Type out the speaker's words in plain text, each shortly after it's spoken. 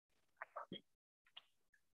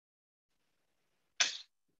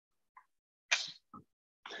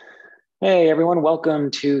Hey everyone,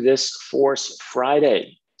 welcome to this Force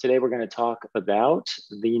Friday. Today we're going to talk about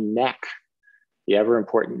the neck, the ever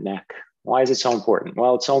important neck. Why is it so important?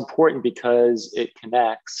 Well, it's so important because it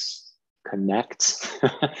connects,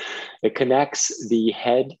 it connects the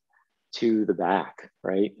head to the back,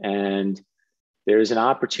 right? And there's an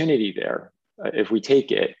opportunity there, if we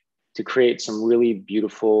take it, to create some really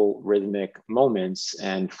beautiful rhythmic moments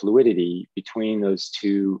and fluidity between those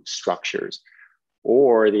two structures,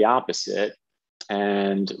 or the opposite,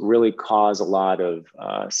 and really cause a lot of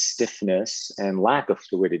stiffness and lack of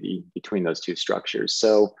fluidity between those two structures.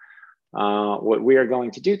 So what we are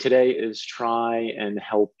going to do today is try and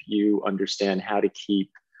help you understand how to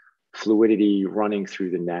keep fluidity running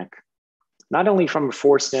through the neck. Not only from a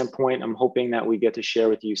force standpoint, I'm hoping that we get to share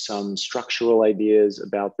with you some structural ideas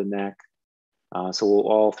about the neck. So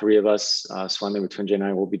all three of us, Swami, Matunja, and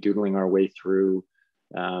I, will be doodling our way through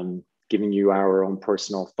giving you our own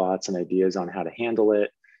personal thoughts and ideas on how to handle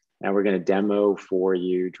it. And we're going to demo for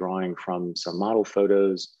you, drawing from some model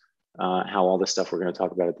photos, how all the stuff we're going to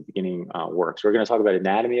talk about at the beginning works. We're going to talk about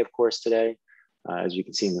anatomy, of course, today, as you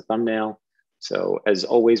can see in the thumbnail. So as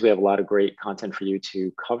always, we have a lot of great content for you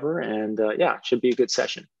to cover, and yeah, it should be a good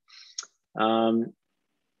session.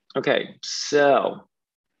 Okay, so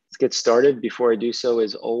let's get started. Before I do so,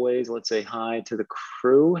 as always, let's say hi to the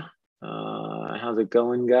crew. How's it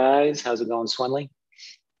going, guys? How's it going, Swenley?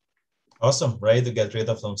 Awesome. Ready to get rid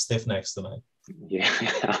of some stiff necks tonight. Yeah.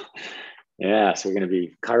 Yeah. So we're going to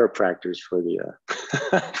be chiropractors for the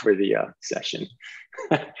for the session.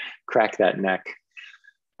 Crack that neck.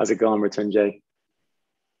 How's it going, Matunja?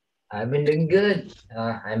 I've been doing good.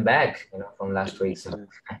 I'm back, from last week. So.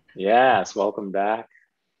 Yes, welcome back.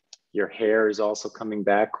 Your hair is also coming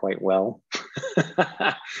back quite well.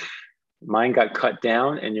 Mine got cut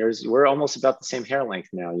down, and yours, we're almost about the same hair length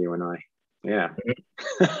now, you and I. Yeah.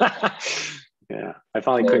 Yeah. I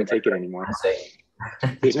finally couldn't take it anymore.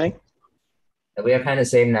 Excuse me? We are kind of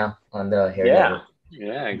same now on the hair level.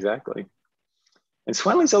 Yeah, exactly. And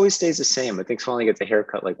Swanley's always stays the same. I think Swanley gets a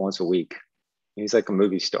haircut like once a week. He's like a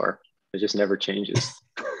movie star. It just never changes.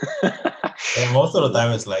 And most of the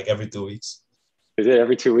time it's like every 2 weeks. Is it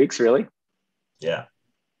every 2 weeks, really? Yeah.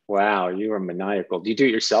 Wow, you are maniacal. Do you do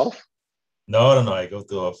it yourself? No. I go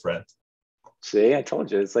to a friend. See, I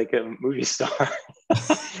told you, it's like a movie star.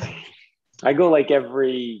 I go like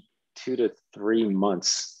every 2 to 3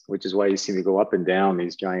 months, which is why you see me go up and down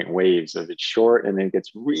these giant waves of it's short and then it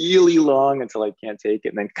gets really long until I can't take it,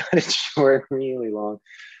 and then cut it short, really long,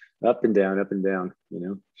 up and down,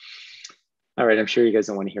 All right, I'm sure you guys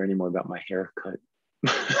don't want to hear any more about my haircut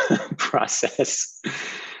process.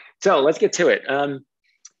 So let's get to it.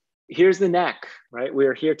 Here's the neck, right?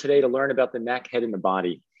 We're here today to learn about the neck, head, and the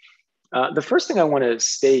body. The first thing I want to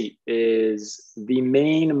state is the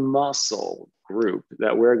main muscle group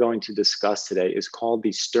that we're going to discuss today is called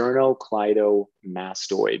the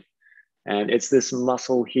sternocleidomastoid. And it's this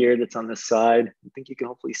muscle here that's on the side. I think you can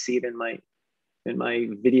hopefully see it in my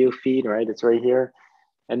video feed, right? It's right here.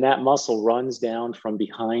 And that muscle runs down from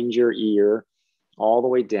behind your ear all the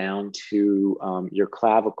way down to your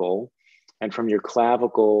clavicle, and from your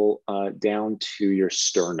clavicle down to your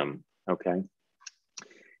sternum, okay?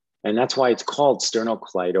 And that's why it's called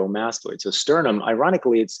sternocleidomastoid. So sternum,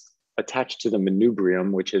 ironically, it's attached to the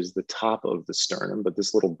manubrium, which is the top of the sternum, but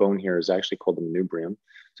this little bone here is actually called the manubrium.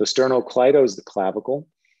 So sternocleido is the clavicle,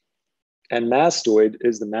 and mastoid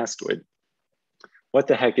is the mastoid. What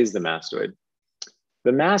the heck is the mastoid?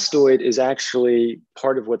 The mastoid is actually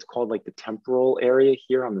part of what's called like the temporal area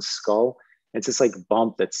here on the skull. It's this like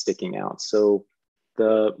bump that's sticking out. So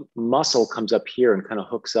the muscle comes up here and kind of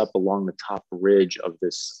hooks up along the top ridge of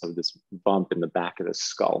this bump in the back of the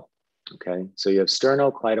skull. Okay, so you have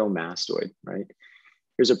sternocleidomastoid, right?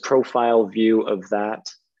 Here's a profile view of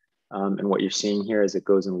that, and what you're seeing here as it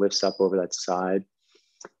goes and lifts up over that side.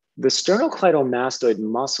 The sternocleidomastoid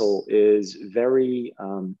muscle is very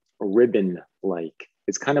ribbon-like.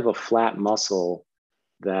 It's kind of a flat muscle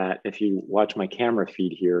that, if you watch my camera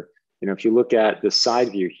feed here, if you look at the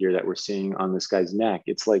side view here that we're seeing on this guy's neck,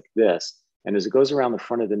 it's like this. And as it goes around the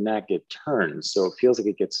front of the neck, it turns. So it feels like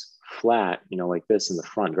it gets flat, like this in the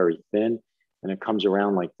front, very thin. And it comes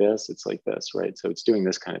around like this. It's like this, right? So it's doing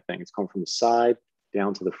this kind of thing. It's coming from the side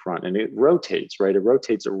down to the front, and it rotates, right? It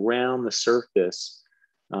rotates around the surface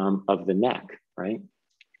of the neck, right?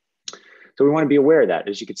 So we want to be aware of that.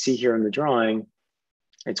 As you can see here in the drawing,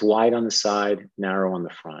 it's wide on the side, narrow on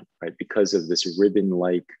the front, right? Because of this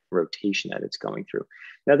ribbon-like rotation that it's going through.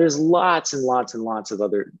 Now, there's lots and lots and lots of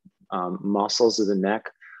other muscles of the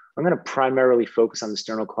neck. I'm going to primarily focus on the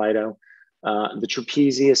sternocleido. The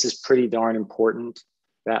trapezius is pretty darn important.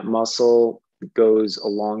 That muscle goes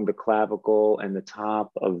along the clavicle and the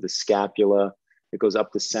top of the scapula. It goes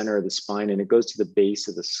up the center of the spine and it goes to the base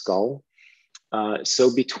of the skull.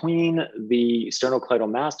 So between the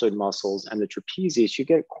sternocleidomastoid muscles and the trapezius, you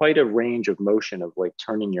get quite a range of motion of like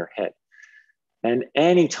turning your head. And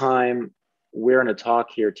anytime we're in a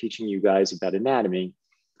talk here teaching you guys about anatomy,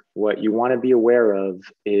 what you want to be aware of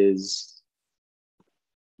is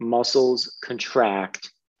muscles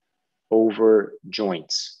contract over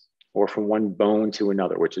joints or from one bone to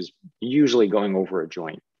another, which is usually going over a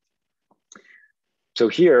joint. So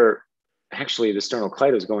here, actually, the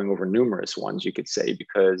sternocleido is going over numerous ones, you could say,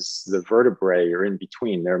 because the vertebrae are in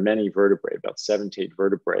between. There are many vertebrae, about 7 to 8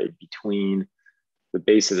 vertebrae between the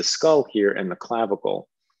base of the skull here and the clavicle.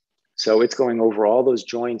 So it's going over all those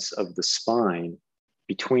joints of the spine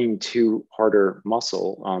between two harder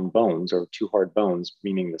muscle bones, or two hard bones,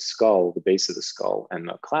 meaning the skull, the base of the skull, and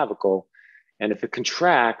the clavicle. And if it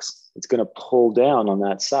contracts, it's going to pull down on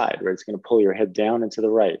that side, right? It's going to pull your head down and to the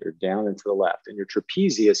right or down and to the left. And your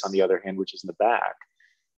trapezius, on the other hand, which is in the back,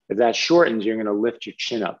 if that shortens, you're going to lift your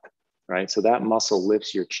chin up, right? So that muscle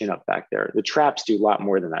lifts your chin up back there. The traps do a lot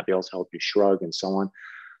more than that. They also help you shrug and so on.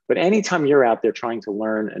 But anytime you're out there trying to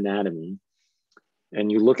learn anatomy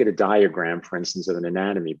and you look at a diagram, for instance, of an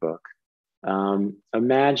anatomy book,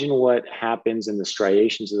 imagine what happens in the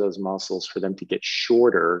striations of those muscles for them to get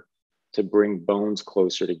shorter to bring bones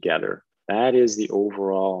closer together. That is the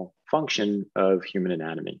overall function of human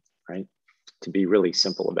anatomy, right? To be really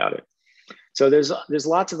simple about it. So there's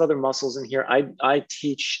lots of other muscles in here. I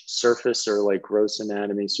teach surface or like gross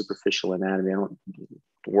anatomy, superficial anatomy. I don't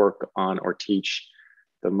work on or teach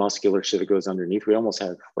the musculature that goes underneath. We almost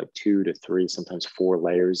have like 2 to 3, sometimes 4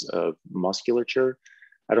 layers of musculature.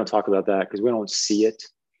 I don't talk about that because we don't see it.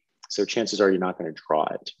 So chances are you're not going to draw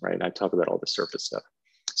it, right? I talk about all the surface stuff.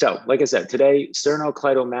 So like I said, today,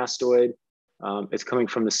 sternocleidomastoid, it's coming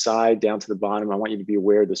from the side down to the bottom. I want you to be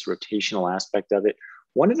aware of this rotational aspect of it.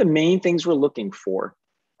 One of the main things we're looking for,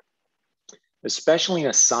 especially in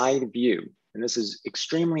a side view, and this is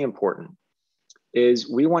extremely important, is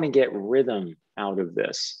we want to get rhythm out of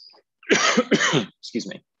this. Excuse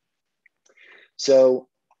me. So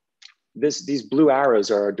these blue arrows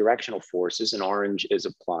are directional forces and orange is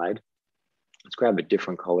applied. Let's grab a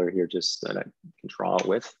different color here just that I can draw it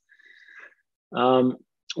with.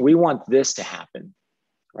 We want this to happen,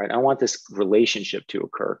 right? I want this relationship to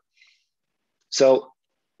occur. So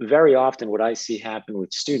very often what I see happen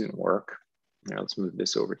with student work, now let's move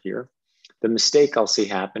this over here. The mistake I'll see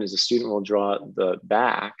happen is a student will draw the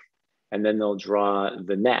back and then they'll draw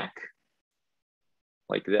the neck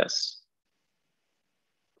like this,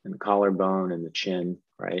 and the collarbone and the chin,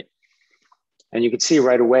 right? And you can see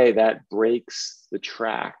right away that breaks the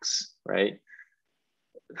tracks, right?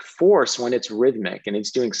 Force, when it's rhythmic and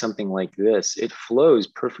it's doing something like this, it flows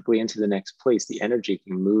perfectly into the next place. The energy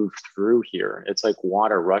can move through here. It's like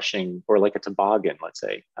water rushing, or like a toboggan, let's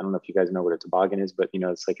say. I don't know if you guys know what a toboggan is, but you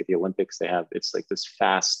know, it's like at the Olympics, it's like this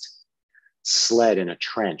fast sled in a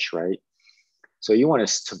trench, right? So you want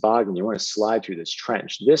to toboggan, you want to slide through this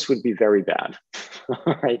trench. This would be very bad,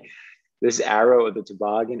 right? This arrow of the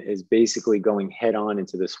toboggan is basically going head on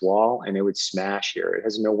into this wall and it would smash here. It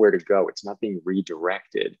has nowhere to go. It's not being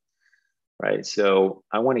redirected, right? So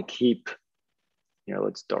I want to keep,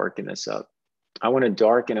 let's darken this up. I want to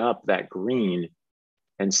darken up that green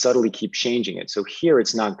and subtly keep changing it. So here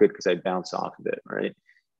it's not good because I bounce off of it, right?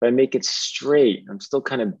 If I make it straight, I'm still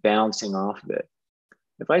kind of bouncing off of it.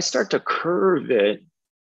 If I start to curve it,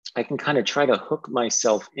 I can kind of try to hook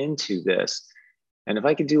myself into this. And if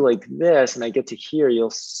I could do like this and I get to here,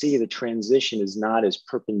 you'll see the transition is not as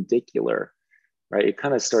perpendicular, right? It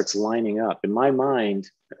kind of starts lining up. In my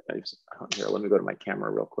mind, here, let me go to my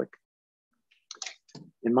camera real quick.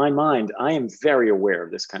 In my mind, I am very aware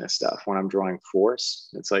of this kind of stuff when I'm drawing force.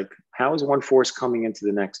 It's like, how is one force coming into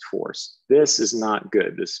the next force? This is not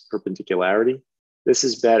good, this perpendicularity. This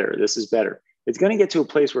is better, this is better. It's going to get to a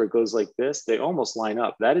place where it goes like this. They almost line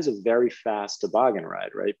up. That is a very fast toboggan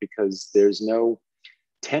ride, right? Because there's no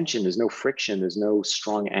tension, there's no friction, there's no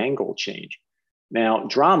strong angle change. Now,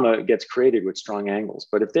 drama gets created with strong angles,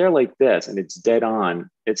 but if they're like this and it's dead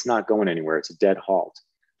on, it's not going anywhere. It's a dead halt.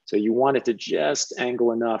 So you want it to just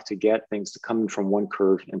angle enough to get things to come from one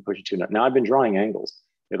curve and push it to another. Now, I've been drawing angles.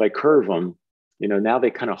 If I curve them, now they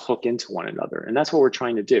kind of hook into one another. And that's what we're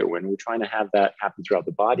trying to do. And we're trying to have that happen throughout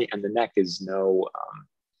the body, and the neck is no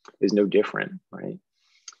different, right?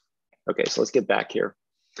 Okay, so let's get back here.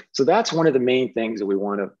 So that's one of the main things that we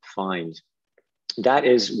want to find. That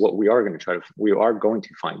is what we are going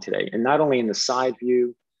to find today. And not only in the side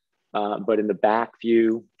view, but in the back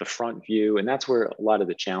view, the front view, and that's where a lot of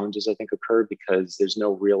the challenges I think occur, because there's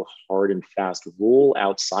no real hard and fast rule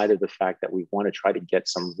outside of the fact that we want to try to get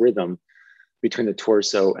some rhythm between the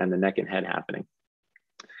torso and the neck and head happening.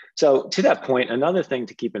 So to that point, another thing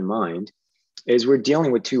to keep in mind is we're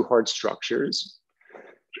dealing with two hard structures.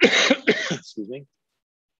 Excuse me.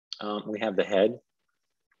 We have the head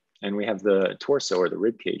and we have the torso, or the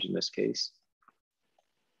rib cage in this case.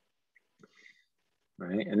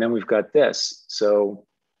 Right, and then we've got this. So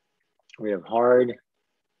we have hard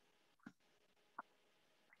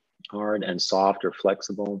and soft or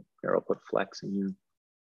flexible. Here, I'll put flex in here.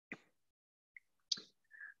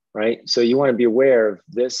 Right, so you want to be aware of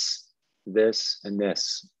this, this, and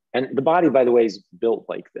this. And the body, by the way, is built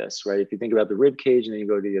like this, right? If you think about the rib cage and then you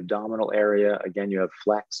go to the abdominal area, again, you have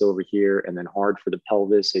flex over here and then hard for the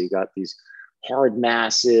pelvis. So you got these hard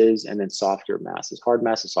masses and then softer masses, hard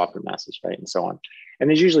masses, softer masses, right? And so on. And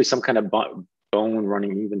there's usually some kind of bone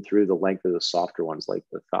running even through the length of the softer ones, like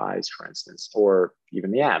the thighs, for instance, or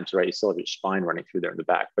even the abs, right? You still have your spine running through there in the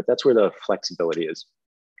back, but that's where the flexibility is.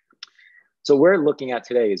 So what we're looking at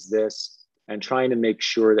today is this, and trying to make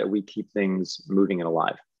sure that we keep things moving and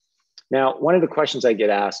alive. Now, one of the questions I get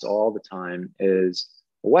asked all the time is,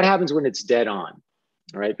 what happens when it's dead on,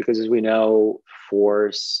 right? Because as we know,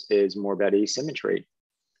 force is more about asymmetry.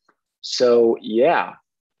 So yeah,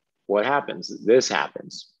 what happens? This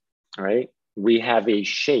happens, right? We have a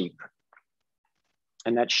shape,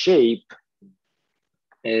 and that shape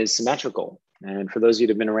is symmetrical. And for those of you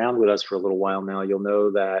that have been around with us for a little while now, you'll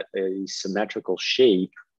know that a symmetrical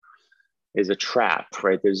shape is a trap,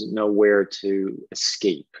 right? There's nowhere to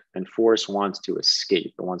escape, and force wants to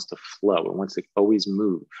escape. It wants to flow. It wants to always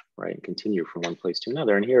move, right? And continue from one place to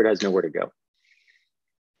another. And here it has nowhere to go.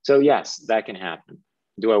 So yes, that can happen.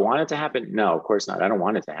 Do I want it to happen? No, of course not. I don't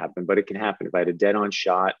want it to happen, but it can happen. If I had a dead-on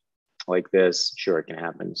shot like this, sure, it can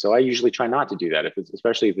happen. So I usually try not to do that,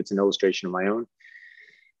 especially if it's an illustration of my own.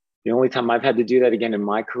 The only time I've had to do that again in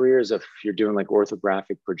my career is if you're doing like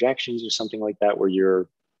orthographic projections or something like that, where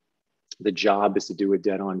the job is to do a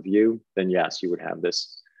dead-on view, then yes, you would have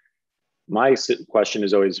this. My question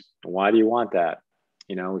is always, why do you want that?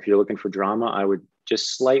 You know, if you're looking for drama, I would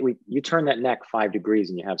just slightly, you turn that neck 5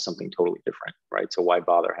 degrees and you have something totally different, right? So why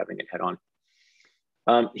bother having it head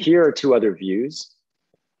on? Here are two other views.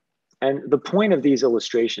 And the point of these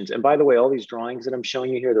illustrations, and by the way, all these drawings that I'm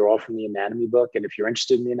showing you here, they're all from the anatomy book. And if you're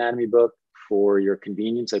interested in the anatomy book, for your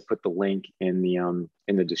convenience, I put the link in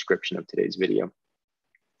the description of today's video.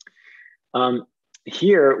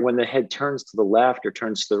 Here, when the head turns to the left or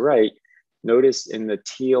turns to the right, notice in the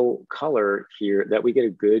teal color here that we get a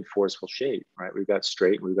good forceful shape, right? We've got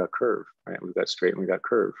straight and we've got curve, right? We've got straight and we've got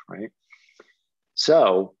curve, right?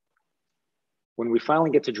 So when we finally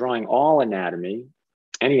get to drawing all anatomy,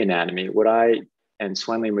 any anatomy, what I and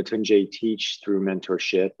Swanley and Mattesi teach through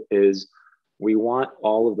mentorship is we want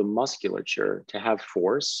all of the musculature to have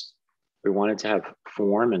force. We want it to have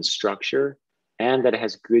form and structure, and that it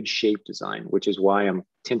has good shape design, which is why I'm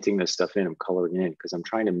tinting this stuff in, I'm coloring in, because I'm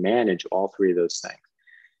trying to manage all three of those things.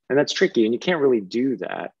 And that's tricky, and you can't really do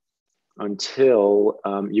that until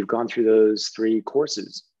you've gone through those 3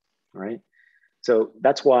 courses, right? So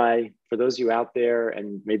that's why, for those of you out there,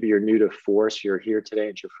 and maybe you're new to force, you're here today,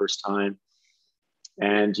 it's your first time,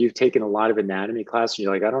 and you've taken a lot of anatomy class, and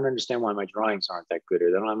you're like, I don't understand why my drawings aren't that good, or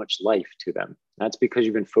they don't have much life to them. That's because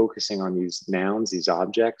you've been focusing on these nouns, these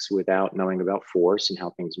objects, without knowing about force and how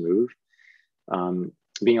things move.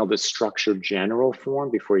 Being able to structure general form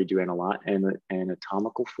before you do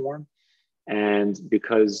anatomical form, and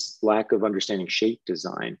because lack of understanding shape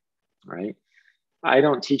design, right? I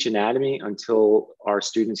don't teach anatomy until our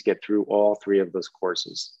students get through all 3 of those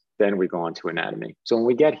courses. Then we go on to anatomy. So when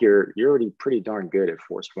we get here, you're already pretty darn good at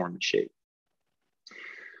force, form, and shape.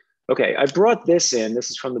 Okay, I brought this in.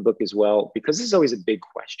 This is from the book as well, because this is always a big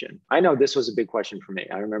question. I know this was a big question for me.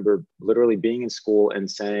 I remember literally being in school and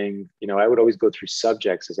saying, you know, I would always go through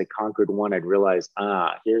subjects. As I conquered one, I'd realize,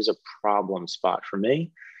 here's a problem spot for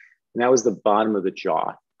me. And that was the bottom of the jaw.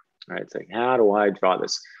 All right, it's like, how do I draw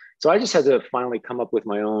this? So I just had to finally come up with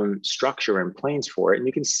my own structure and planes for it. And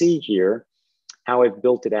you can see here how I've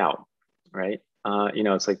built it out, right? You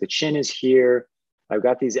know, it's like the chin is here. I've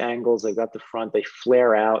got these angles, I've got the front, they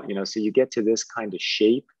flare out, you know, so you get to this kind of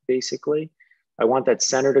shape, basically. I want that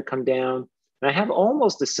center to come down. And I have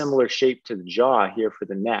almost a similar shape to the jaw here for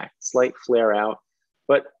the neck, slight flare out.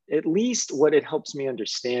 But at least what it helps me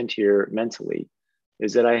understand here mentally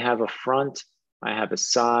is that I have a front, I have a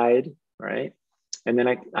side, right? And then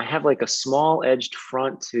I have like a small edged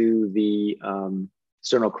front to the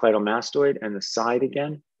sternocleidomastoid and the side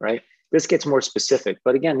again, right? This gets more specific,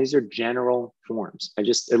 but again, these are general forms.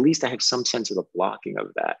 At least I have some sense of the blocking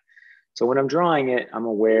of that. So when I'm drawing it, I'm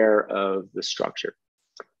aware of the structure.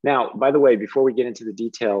 Now, by the way, before we get into the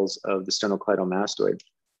details of the sternocleidomastoid,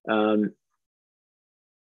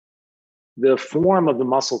 the form of the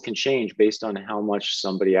muscle can change based on how much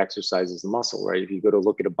somebody exercises the muscle, right? If you go to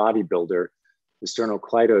look at a bodybuilder, the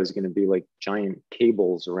sternocleido is going to be like giant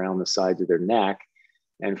cables around the sides of their neck.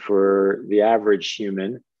 And for the average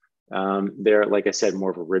human, they're, like I said, more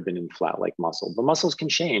of a ribbon and flat-like muscle. But muscles can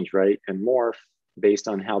change, right? And morph based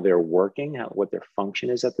on how they're working, what their function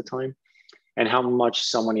is at the time, and how much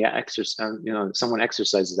someone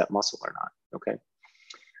exercises that muscle or not, okay?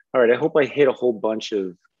 All right, I hope I hit a whole bunch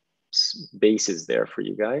of bases there for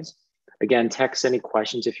you guys. Again, text any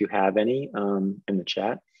questions if you have any in the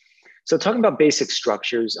chat. So talking about basic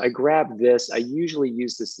structures, I grabbed this. I usually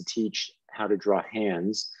use this to teach how to draw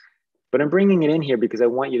hands, but I'm bringing it in here because I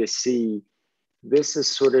want you to see this is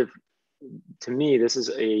sort of, to me, this is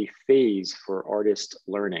a phase for artist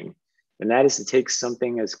learning. And that is to take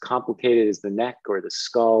something as complicated as the neck or the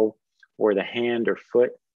skull or the hand or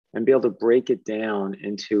foot and be able to break it down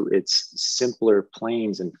into its simpler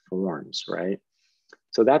planes and forms, right?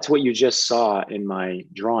 So that's what you just saw in my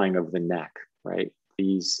drawing of the neck, right?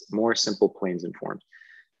 These more simple planes and forms.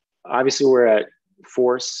 Obviously, we're at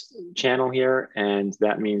force channel here, and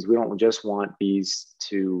that means we don't just want these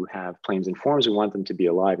to have planes and forms, we want them to be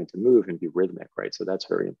alive and to move and be rhythmic, right? So that's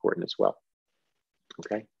very important as well,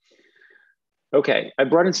 okay? Okay, I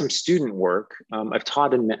brought in some student work. I've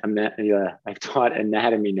taught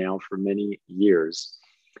anatomy now for many years,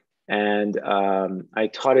 and I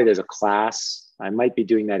taught it as a class. I might be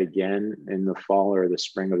doing that again in the fall or the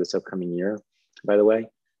spring of this upcoming year, by the way.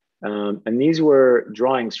 And these were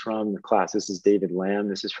drawings from the class. This is David Lamb.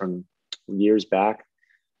 This is from years back.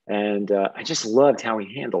 And I just loved how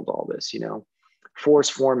he handled all this, you know, force,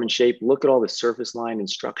 form, and shape. Look at all the surface line and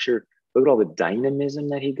structure. Look at all the dynamism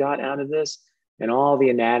that he got out of this and all the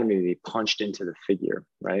anatomy that he punched into the figure,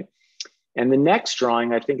 right? And the next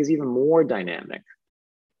drawing, I think, is even more dynamic,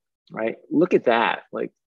 right? Look at that.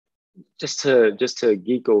 Like, just to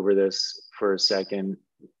geek over this for a second,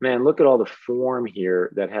 man, look at all the form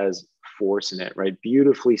here that has force in it, right?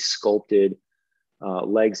 Beautifully sculpted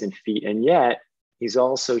legs and feet. And yet he's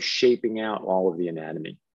also shaping out all of the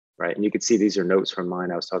anatomy, right? And you can see these are notes from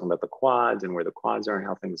mine. I was talking about the quads and where the quads are and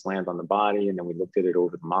how things land on the body. And then we looked at it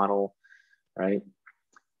over the model, right?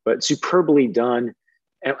 But superbly done.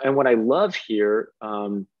 And what I love here,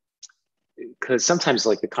 because sometimes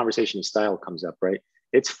like the conversation of style comes up, right?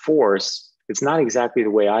 It's force. It's not exactly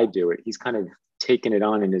the way I do it. He's kind of taken it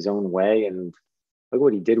on in his own way, and look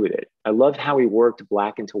what he did with it. I love how he worked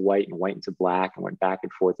black into white and white into black and went back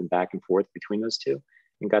and forth between those two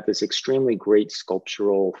and got this extremely great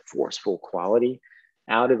sculptural, forceful quality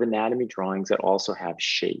out of anatomy drawings that also have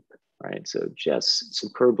shape, right? So just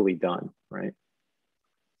superbly done, right?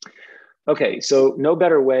 Okay, so no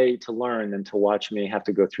better way to learn than to watch me have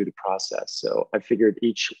to go through the process. So I figured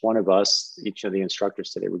each one of us, each of the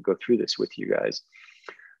instructors today would go through this with you guys.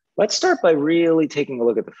 Let's start by really taking a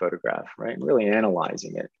look at the photograph, right? And really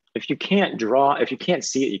analyzing it. If you can't draw, if you can't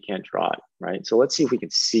see it, you can't draw it, right? So let's see if we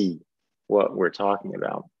can see what we're talking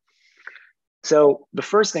about. So the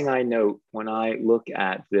first thing I note when I look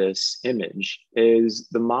at this image is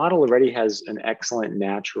the model already has an excellent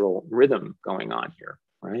natural rhythm going on here,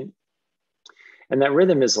 right? And that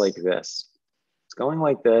rhythm is like this. It's going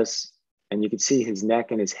like this, and you can see his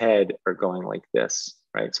neck and his head are going like this,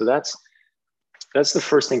 right? So that's the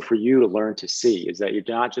first thing for you to learn to see, is that you're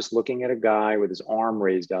not just looking at a guy with his arm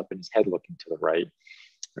raised up and his head looking to the right,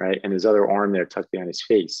 right? And his other arm there tucked behind his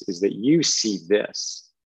face, is that you see this,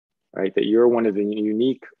 right? That you're one of the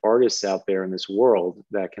unique artists out there in this world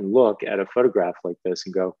that can look at a photograph like this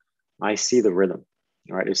and go, I see the rhythm,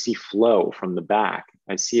 right? I see flow from the back.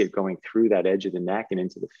 I see it going through that edge of the neck and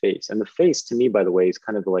into the face. And the face, to me, by the way, is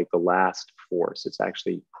kind of like the last force. It's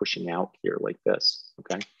actually pushing out here like this,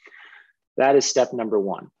 okay? That is step number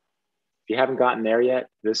one. If you haven't gotten there yet,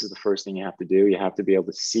 this is the first thing you have to do. You have to be able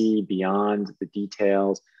to see beyond the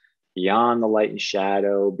details, beyond the light and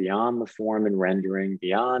shadow, beyond the form and rendering,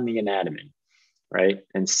 beyond the anatomy, right?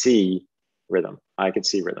 And see rhythm. I can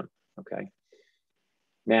see rhythm, okay?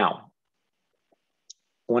 Now,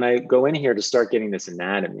 when I go in here to start getting this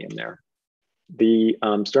anatomy in there, the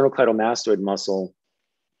sternocleidomastoid muscle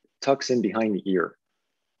tucks in behind the ear,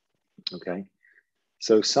 okay?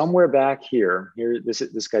 So somewhere back here,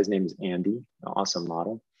 this guy's name is Andy, an awesome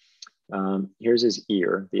model. Here's his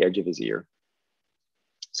ear, the edge of his ear.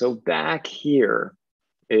 So back here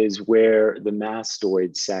is where the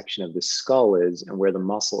mastoid section of the skull is and where the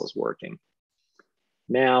muscle is working.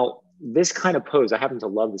 Now, this kind of pose, I happen to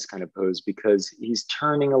love this kind of pose because he's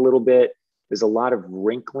turning a little bit. There's a lot of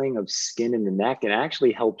wrinkling of skin in the neck and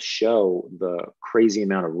actually helps show the crazy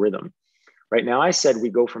amount of rhythm. Right now, I said we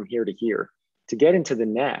go from here to here. To get into the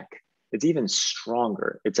neck, it's even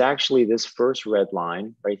stronger. It's actually this first red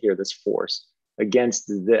line right here, this force, against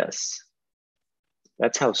this.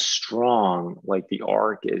 That's how strong like the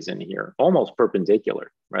arc is in here, almost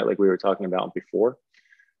perpendicular, right? Like we were talking about before,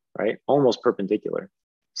 right? Almost perpendicular.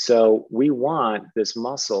 So we want this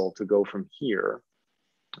muscle to go from here.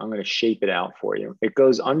 I'm going to shape it out for you. It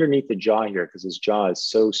goes underneath the jaw here because his jaw is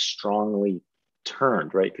so strongly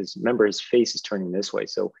turned, right? Because remember, his face is turning this way.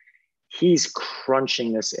 So he's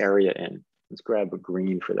crunching this area in. Let's grab a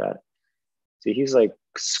green for that. See, he's like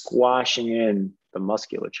squashing in the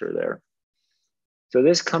musculature there. So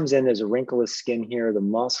this comes in, there's a wrinkle of skin here. The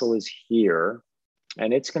muscle is here.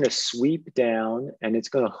 And it's going to sweep down and it's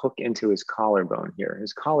going to hook into his collarbone here.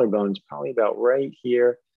 His collarbone's probably about right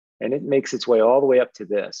here. And it makes its way all the way up to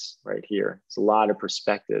this right here. It's a lot of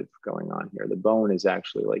perspective going on here. The bone is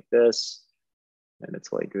actually like this, and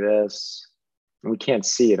it's like this. And we can't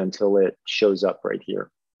see it until it shows up right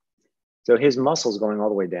here. So his muscle's going all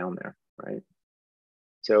the way down there, right?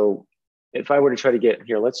 So if I were to try to get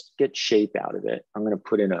here, let's get shape out of it. I'm going to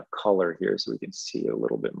put in a color here so we can see a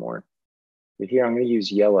little bit more. But here, I'm going to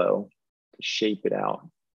use yellow to shape it out.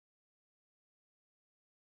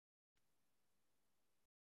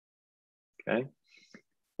 Okay.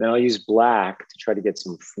 Then I'll use black to try to get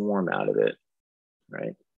some form out of it,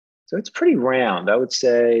 right? So it's pretty round. I would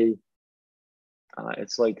say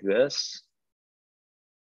it's like this.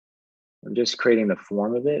 I'm just creating the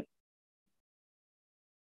form of it.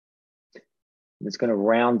 And it's going to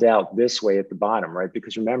round out this way at the bottom, right?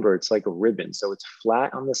 Because remember, it's like a ribbon. So it's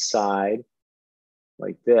flat on the side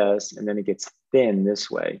like this, and then it gets thin this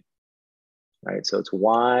way, right? So it's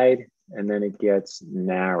wide, and then it gets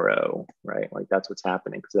narrow, right? Like that's what's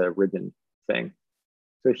happening because of that ribbon thing.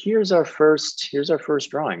 So here's our first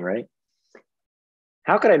drawing, right?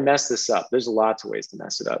 How could I mess this up? There's lots of ways to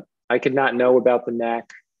mess it up. I could not know about the neck.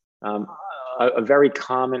 A very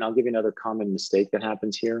common, I'll give you another common mistake that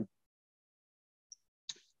happens here.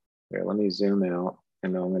 Here, let me zoom out,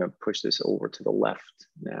 and then I'm going to push this over to the left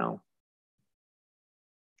now.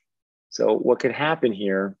 So what could happen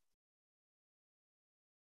here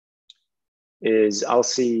is I'll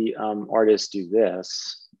see artists do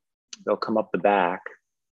this. They'll come up the back.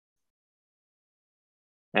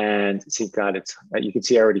 And see, God, it's, you can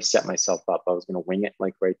see I already set myself up. I was going to wing it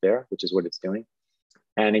like right there, which is what it's doing.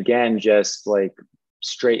 And again, just like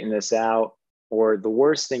straighten this out. Or the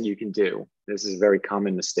worst thing you can do, this is a very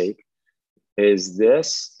common mistake, is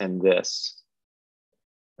this and this,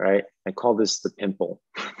 right? I call this the pimple,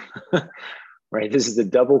 right? This is the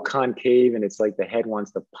double concave, and it's like the head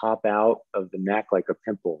wants to pop out of the neck like a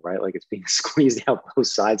pimple, right? Like it's being squeezed out both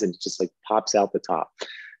sides and it just like pops out the top.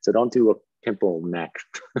 So don't do a pimple neck,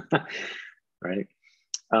 right?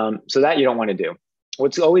 So that you don't want to do.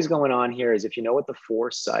 What's always going on here is if you know what the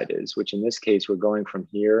force side is, which in this case, we're going from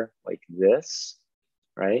here like this,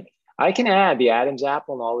 right? I can add the Adam's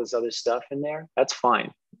apple and all this other stuff in there. That's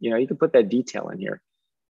fine. You know, you can put that detail in here.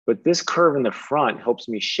 But this curve in the front helps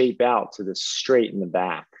me shape out to the straight in the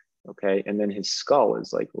back, okay? And then his skull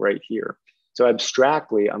is like right here. So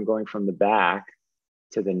abstractly, I'm going from the back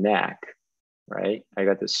to the neck, right? I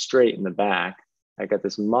got this straight in the back. I got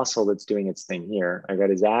this muscle that's doing its thing here. I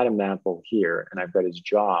got his Adam apple here, and I've got his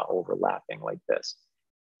jaw overlapping like this.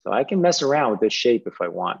 So I can mess around with this shape if I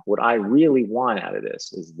want. What I really want out of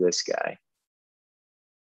this is this guy.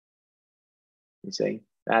 You see,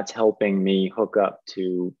 that's helping me hook up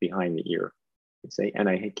to behind the ear. You see, and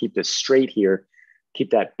I keep this straight here,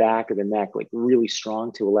 keep that back of the neck like really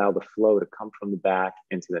strong to allow the flow to come from the back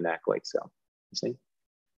into the neck like so. You see?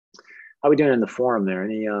 How are we doing in the forum there?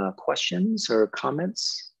 Any questions or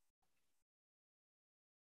comments?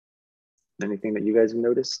 Anything that you guys have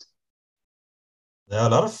noticed? There are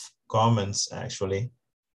a lot of comments actually.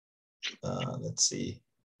 Let's see.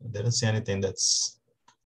 I didn't see anything that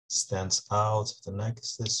stands out. The neck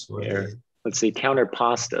is this way. Here. Let's see, counter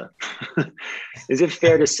pasta. Is it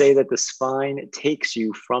fair to say that the spine takes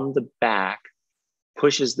you from the back,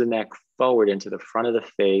 pushes the neck forward into the front of the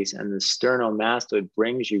face, and the sternomastoid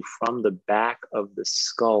brings you from the back of the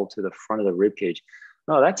skull to the front of the rib cage?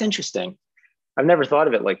 Oh, that's interesting. I've never thought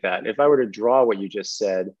of it like that. If I were to draw what you just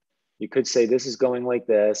said, you could say this is going like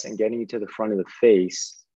this and getting you to the front of the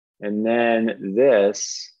face. And then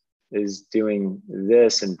this is doing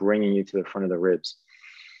this and bringing you to the front of the ribs.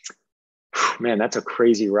 Man, that's a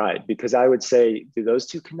crazy ride, because I would say, do those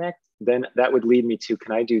two connect? Then that would lead me to,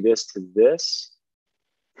 can I do this to this?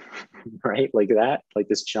 Right? Like that, like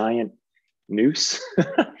this giant noose.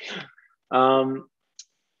 No,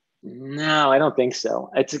 I don't think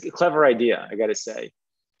so. It's a clever idea, I got to say.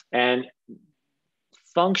 And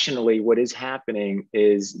functionally, what is happening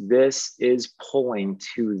is this is pulling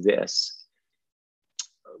to this.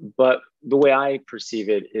 But the way I perceive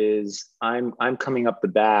it is I'm coming up the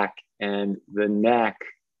back, and the neck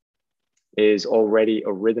is already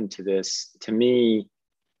a rhythm to this. To me,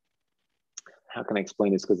 how can I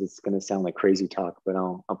explain this? Because it's going to sound like crazy talk, but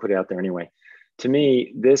I'll put it out there anyway. To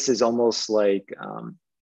me, this is almost like,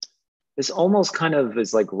 this almost kind of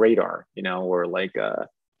is like radar, you know, or like a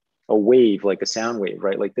wave, like a sound wave,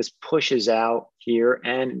 right? Like this pushes out here,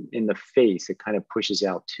 and in the face, it kind of pushes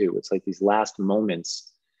out too. It's like these last moments,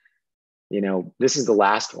 you know, this is the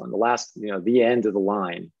last one, the last, you know, the end of the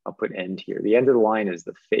line. I'll put end here. The end of the line is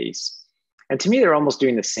the face. And to me, they're almost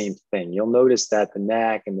doing the same thing. You'll notice that the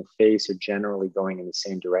neck and the face are generally going in the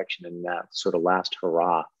same direction in that sort of last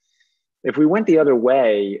hurrah. If we went the other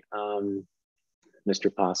way,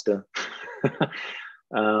 Mr. Pasta,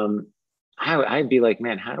 I'd be like,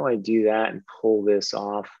 man, how do I do that and pull this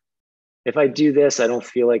off? If I do this, I don't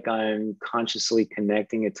feel like I'm consciously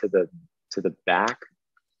connecting it to the back.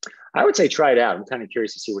 I would say try it out. I'm kind of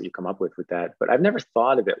curious to see what you come up with that, but I've never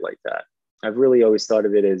thought of it like that. I've really always thought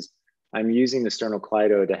of it as I'm using the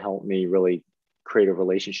sternocleido to help me really create a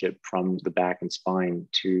relationship from the back and spine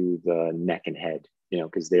to the neck and head, you know,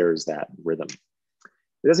 because there's that rhythm.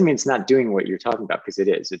 It doesn't mean it's not doing what you're talking about, because it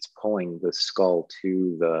is. It's pulling the skull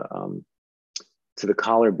to the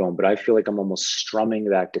collarbone, but I feel like I'm almost strumming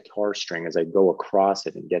that guitar string as I go across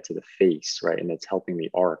it and get to the face, right? And it's helping me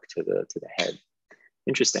arc to the head.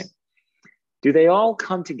 Interesting. Do they all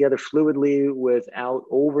come together fluidly without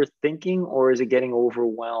overthinking, or is it getting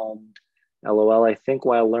overwhelmed? LOL, I think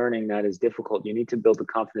while learning that is difficult. You need to build the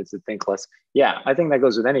confidence to think less. Yeah, I think that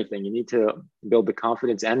goes with anything. You need to build the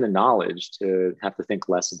confidence and the knowledge to have to think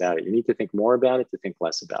less about it. You need to think more about it to think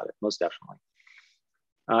less about it, most definitely.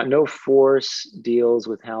 No force deals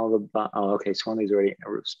with how the, oh, okay, Swanee's already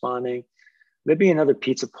responding. Maybe another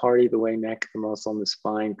pizza party, the way neck, the muscle, and the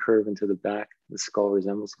spine curve into the back, the skull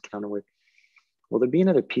resembles the counterweight. Will there be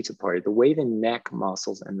another pizza party? The way the neck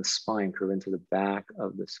muscles and the spine curve into the back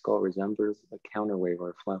of the skull resembles a counterwave or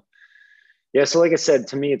a flow. Yeah, so like I said,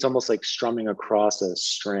 to me, it's almost like strumming across a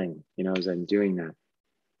string, you know, as I'm doing that.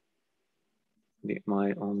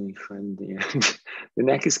 My only friend, the end. The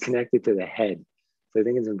neck is connected to the head. So I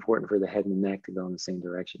think it's important for the head and the neck to go in the same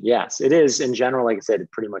direction. Yes, it is. In general, like I said,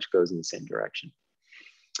 it pretty much goes in the same direction.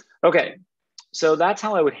 Okay, so that's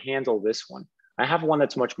how I would handle this one. I have one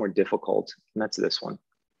that's much more difficult, and that's this one.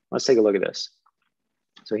 Let's take a look at this.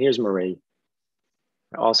 So here's Marie,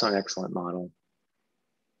 also an excellent model.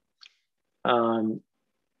 I'm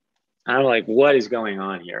like, what is going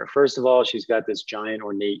on here? First of all, she's got this giant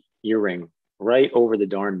ornate earring right over the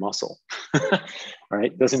darn muscle,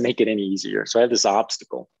 right? Doesn't make it any easier. So I have this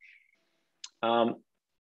obstacle.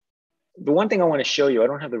 The one thing I want to show you, I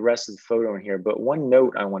don't have the rest of the photo in here, but one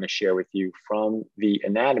note I want to share with you from the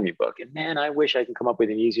anatomy book. And man, I wish I can come up with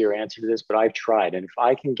an easier answer to this, but I've tried. And if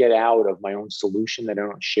I can get out of my own solution, then I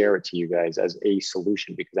don't share it to you guys as a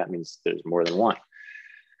solution, because that means there's more than one.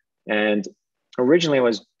 And originally I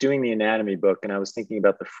was doing the anatomy book and I was thinking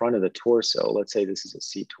about the front of the torso. Let's say this is a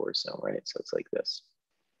C torso, right? So it's like this.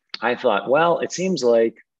 I thought, well, it seems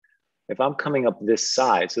like if I'm coming up this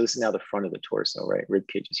side, so this is now the front of the torso, right? Rib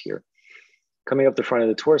cage is here. Coming up the front of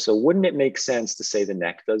the torso, wouldn't it make sense to say the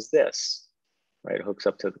neck does this, right? It hooks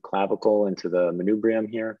up to the clavicle and to the manubrium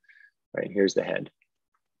here, right? Here's the head,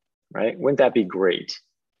 right? Wouldn't that be great?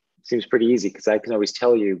 Seems pretty easy, because I can always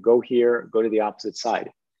tell you, go here, go to the opposite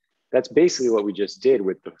side. That's basically what we just did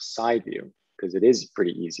with the side view, because it is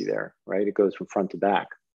pretty easy there, right? It goes from front to back.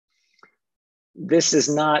 This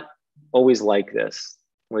is not always like this,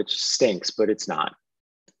 which stinks, but it's not.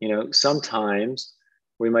 You know, sometimes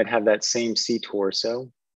we might have that same C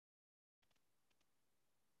torso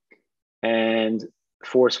and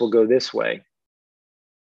force will go this way,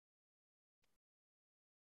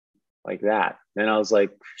 like that. Then I was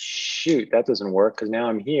like, shoot, that doesn't work, because now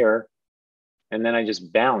I'm here and then I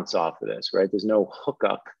just bounce off of this, right? There's no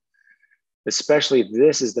hookup, especially if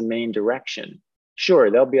this is the main direction.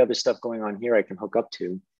 Sure, there'll be other stuff going on here I can hook up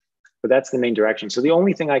to, but that's the main direction. So the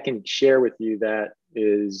only thing I can share with you that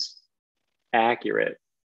is accurate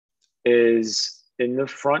is in the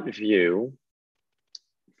front view,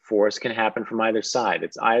 force can happen from either side.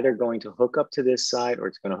 It's either going to hook up to this side or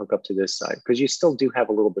it's going to hook up to this side, because you still do have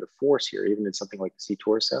a little bit of force here, even in something like the C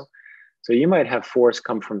torso. So you might have force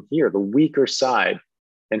come from here, the weaker side,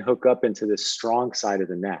 and hook up into this strong side of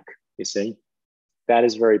the neck, you see? That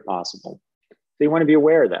is very possible. So you want to be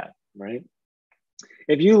aware of that, right?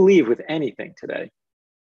 If you leave with anything today,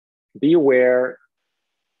 be aware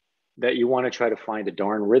that you want to try to find a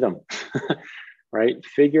darn rhythm, right?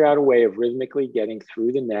 Figure out a way of rhythmically getting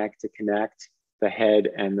through the neck to connect the head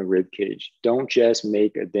and the rib cage. Don't just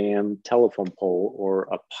make a damn telephone pole or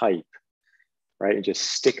a pipe, right? And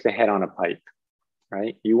just stick the head on a pipe,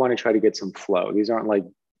 right? You want to try to get some flow. These aren't like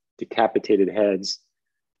decapitated heads,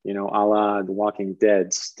 you know, a la The Walking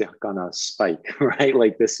Dead stuck on a spike, right?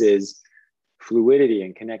 Like this is fluidity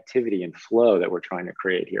and connectivity and flow that we're trying to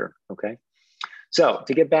create here, okay? So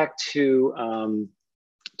to get back to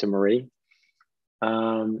Marie,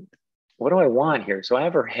 what do I want here? So I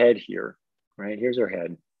have her head here, right? Here's her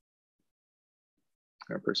head,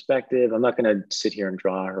 her perspective. I'm not gonna sit here and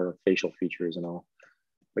draw her facial features and all,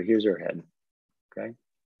 but here's her head, okay?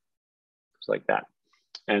 Just like that.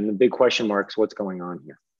 And the big question mark is what's going on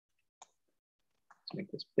here? Let's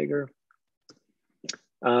make this bigger.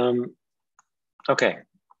 Okay,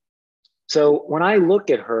 so when I look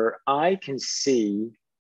at her, I can see,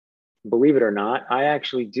 believe it or not, I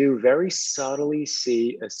actually do very subtly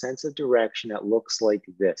see a sense of direction that looks like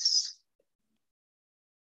this.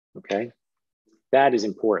 Okay, that is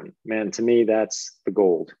important, man. To me, that's the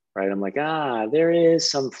gold, right? I'm like, there is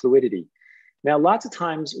some fluidity. Now, lots of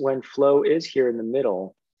times when flow is here in the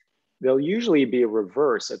middle, there'll usually be a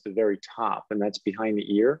reverse at the very top, and that's behind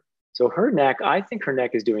the ear. So her neck, I think her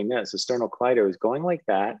neck is doing this. The sternocleido is going like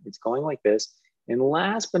that. It's going like this. And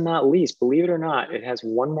last but not least, believe it or not, it has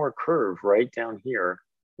one more curve right down here,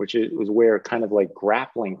 which is where it kind of like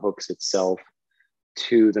grappling hooks itself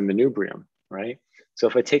to the manubrium, right? So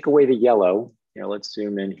if I take away the yellow, here, let's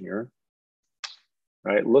zoom in here,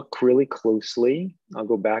 right? Look really closely. I'll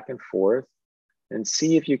go back and forth and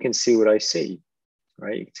see if you can see what I see,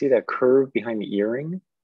 right? You can see that curve behind the earring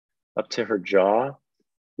up to her jaw.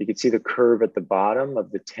 You can see the curve at the bottom of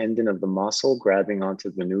the tendon of the muscle grabbing onto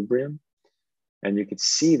the manubrium. And you can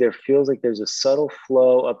see there feels like there's a subtle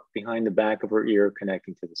flow up behind the back of her ear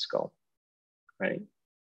connecting to the skull, right?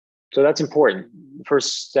 So that's important. The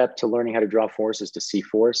first step to learning how to draw force is to see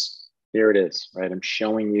force. Here it is, right? I'm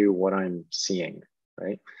showing you what I'm seeing,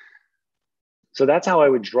 right? So that's how I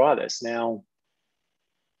would draw this. Now,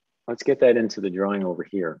 let's get that into the drawing over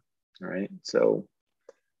here, all right? So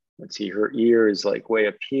let's see, her ear is like way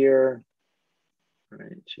up here,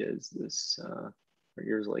 right? She has this, her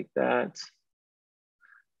ear's like that.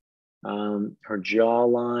 Her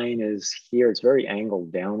jawline is here. It's very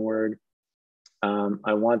angled downward.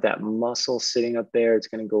 I want that muscle sitting up there. It's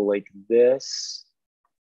going to go like this.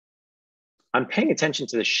 I'm paying attention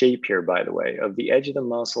to the shape here, by the way, of the edge of the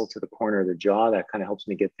muscle to the corner of the jaw. That kind of helps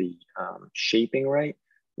me get the shaping right.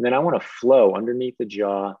 And then I want to flow underneath the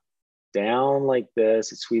jaw down like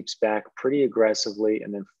this. It sweeps back pretty aggressively.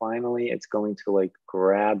 And then finally, it's going to like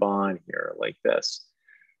grab on here like this.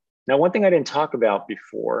 Now, one thing I didn't talk about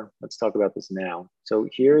before, let's talk about this now. So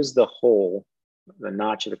here's the hole, the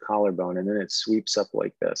notch of the collarbone, and then it sweeps up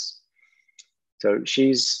like this. So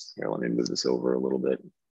she's, here, let me move this over a little bit.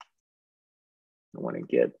 I want to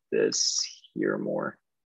get this here more.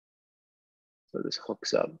 So this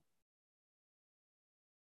hooks up.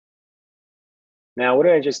 Now, what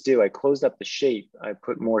did I just do? I closed up the shape. I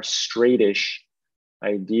put more straightish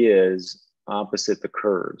ideas opposite the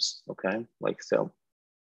curves, okay? Like so.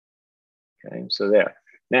 Okay, so there.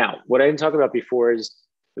 Now, what I didn't talk about before is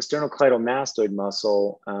the sternocleidomastoid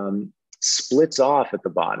muscle splits off at the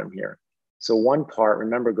bottom here. So one part,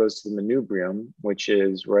 remember, goes to the manubrium, which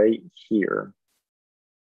is right here.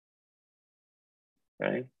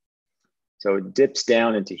 Okay, so it dips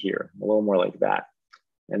down into here, a little more like that.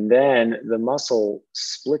 And then the muscle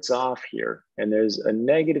splits off here, and there's a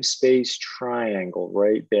negative space triangle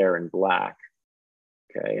right there in black.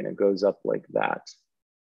 Okay, and it goes up like that.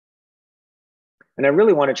 And I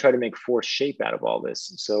really want to try to make force shape out of all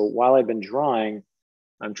this. So while I've been drawing,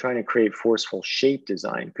 I'm trying to create forceful shape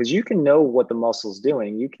design, because you can know what the muscle's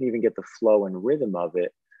doing. You can even get the flow and rhythm of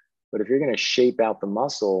it. But if you're going to shape out the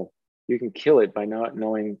muscle, you can kill it by not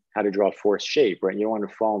knowing how to draw force shape, right? You don't want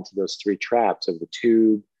to fall into those three traps of the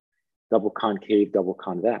tube, double concave, double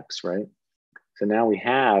convex, right? So now we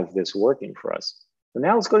have this working for us. So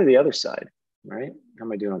now let's go to the other side, right? How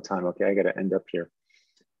am I doing on time? Okay, I got to end up here.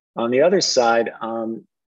 On the other side,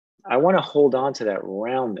 I want to hold on to that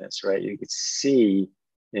roundness, right? You can see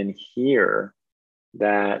in here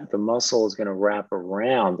that the muscle is going to wrap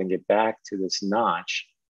around and get back to this notch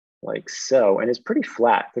like so. And it's pretty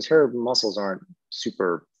flat because her muscles aren't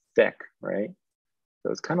super thick, right?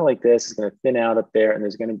 So it's kind of like this. It's going to thin out up there, and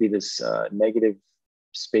there's going to be this negative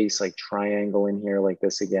space like triangle in here like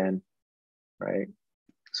this again, right?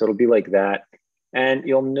 So it'll be like that. And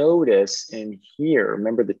you'll notice in here,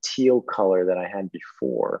 remember the teal color that I had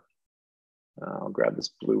before. I'll grab this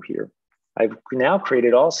blue here. I've now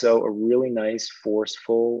created also a really nice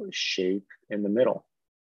forceful shape in the middle,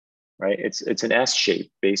 right? It's an S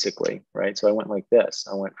shape basically, right? So I went like this.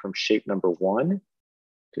 I went from shape number 1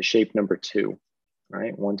 to shape number 2,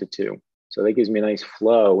 right? 1 to 2. So that gives me a nice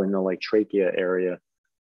flow in the like trachea area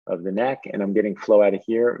of the neck, and I'm getting flow out of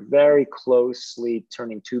here, very closely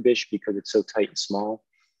turning tubish because it's so tight and small,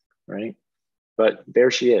 right? But there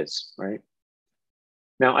she is, right?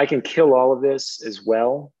 Now I can kill all of this as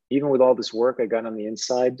well. Even with all this work I got on the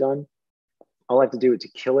inside done, all I have to do to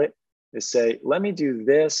kill it is say, let me do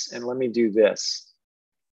this and let me do this,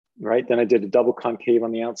 right? Then I did a double concave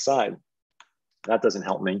on the outside. That doesn't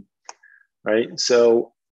help me, right?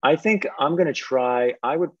 So I think I'm gonna try,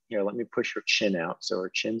 here, let me push her chin out. So her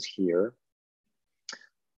chin's here.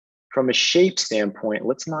 From a shape standpoint,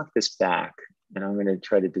 let's knock this back, and I'm gonna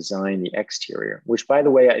try to design the exterior, which by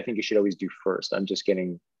the way, I think you should always do first. I'm just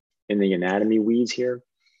getting in the anatomy weeds here.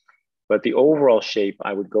 But the overall shape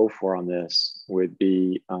I would go for on this would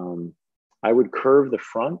be, I would curve the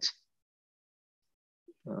front.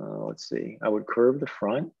 Let's see, I would curve the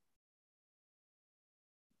front.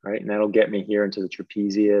 Right, and that'll get me here into the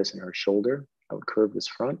trapezius and her shoulder. I would curve this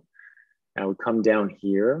front. I would come down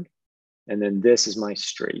here, and then this is my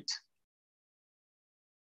straight.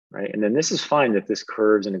 Right, and then this is fine that this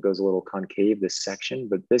curves and it goes a little concave, this section,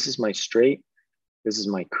 but this is my straight, this is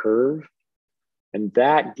my curve, and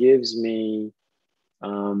that gives me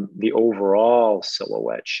the overall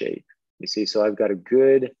silhouette shape. You see, so I've got a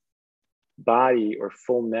good body or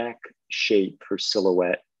full neck shape for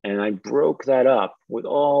silhouette. And I broke that up with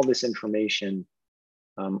all this information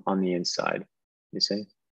on the inside, you see?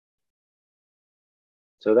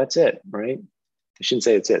 So that's it, right? I shouldn't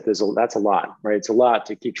say it's it, that's a lot, right? It's a lot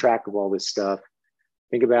to keep track of all this stuff.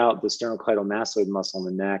 Think about the sternocleidomastoid muscle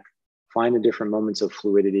in the neck, find the different moments of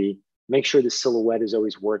fluidity, make sure the silhouette is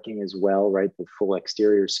always working as well, right? The full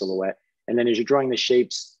exterior silhouette. And then as you're drawing the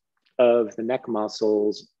shapes of the neck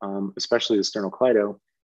muscles, especially the sternocleido,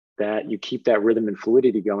 that you keep that rhythm and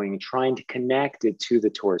fluidity going and trying to connect it to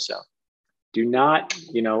the torso. Do not,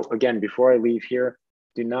 again, before I leave here,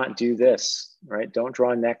 do not do this, right? Don't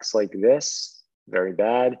draw necks like this, very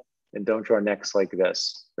bad. And don't draw necks like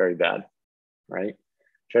this, very bad, right?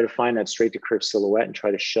 Try to find that straight to curve silhouette and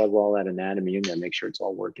try to shove all that anatomy in there, make sure it's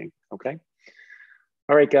all working, okay?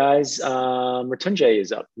 All right, guys, Mritunjay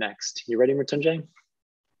is up next. You ready, Mritunjay?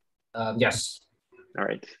 Yes. All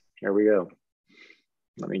right, here we go.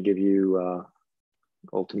 Let me give you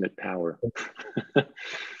ultimate power.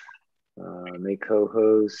 Make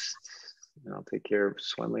co-host. I'll take care of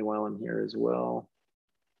Swemley while I'm here as well.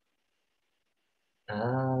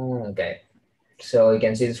 Okay. So you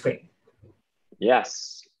can see the screen.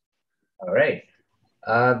 Yes. All right.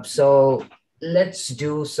 So let's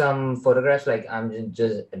do some photographs. Like I'm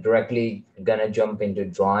just directly gonna jump into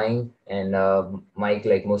drawing, and Mike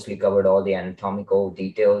like mostly covered all the anatomical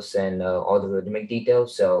details and all the rhythmic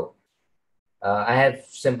details. So I have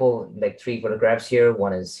simple like 3 photographs here.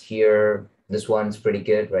 One is here. This one's pretty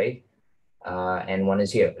good, right? And one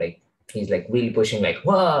is here. Like he's like really pushing, like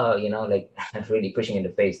whoa, like really pushing in the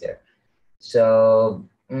face there. So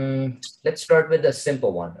let's start with the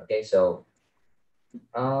simple one. Okay, so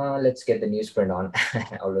let's get the newsprint on.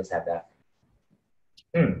 I always have that.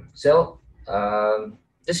 So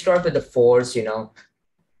just start with the force.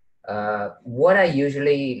 What I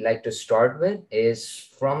usually like to start with is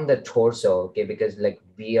from the torso, okay, because like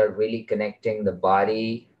we are really connecting the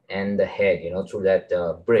body and the head, through that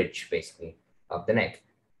bridge basically of the neck.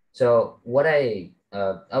 So what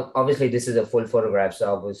obviously this is a full photograph,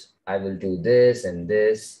 so I will do this and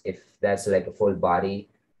this if that's like a full body,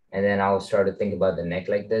 and then I'll start to think about the neck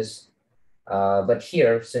like this. But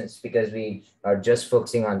here, because we are just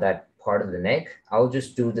focusing on that part of the neck, I'll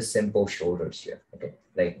just do the simple shoulders here, okay,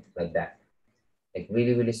 like that, like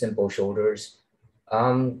really, really simple shoulders.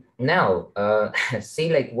 Now,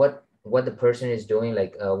 see like what the person is doing,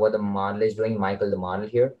 like what the model is doing, Michael, the model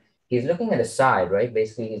here. He's looking at the side, right?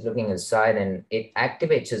 Basically, he's looking at the side, and it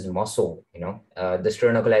activates his muscle, the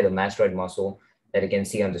sternocleidomastoid muscle that you can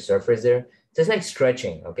see on the surface there. Just like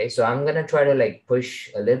stretching, okay? So I'm gonna try to like push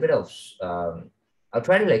a little bit of, I'll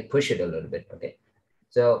try to like push it a little bit, okay?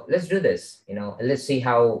 So let's do this, and let's see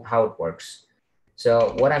how it works.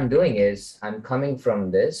 So what I'm doing is I'm coming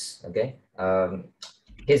from this, okay?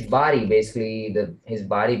 His body basically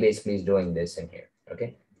is doing this in here,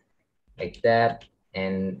 okay? Like that.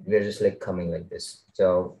 and we're just like coming like this.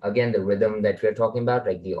 So again, the rhythm that we're talking about,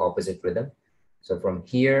 like the opposite rhythm. So from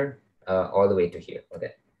here all the way to here,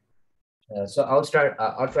 okay? So I'll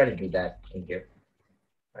try to do that in here.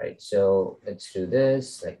 All right, so let's do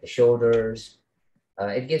this, like the shoulders.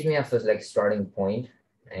 It gives me a first like starting point,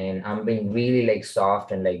 and I'm being really like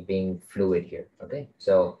soft and like being fluid here, okay?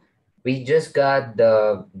 So we just got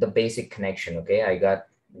the basic connection, okay? I got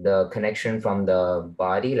the connection from the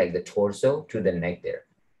body, like the torso to the neck there.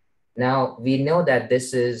 Now we know that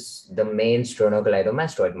this is the main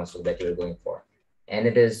sternocleidomastoid muscle that you're going for, and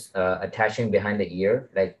it is attaching behind the ear,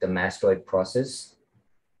 like the mastoid process.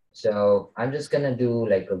 So I'm just gonna do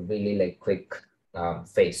like a really like quick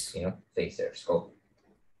face, face there, scope,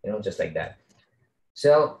 just like that.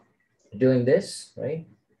 So doing this, right?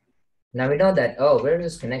 Now we know that, oh, we're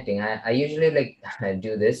just connecting. I usually like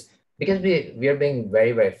do this because we are being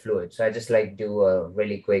very, very fluid. So I just like do a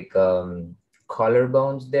really quick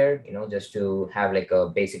collarbones there, just to have like a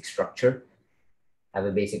basic structure, have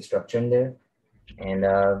a basic structure in there. And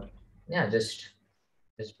yeah, just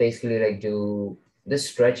basically like do this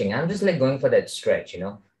stretching. I'm just like going for that stretch,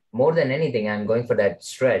 more than anything, I'm going for that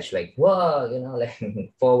stretch, like, whoa,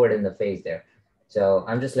 like forward in the face there. So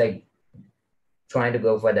I'm just like trying to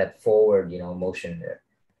go for that forward, motion there,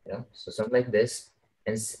 so something like this.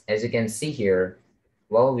 And as you can see here,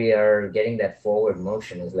 while we are getting that forward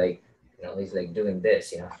motion is like, he's like doing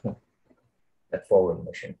this, that forward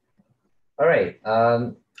motion. All right,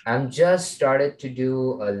 I'm just started to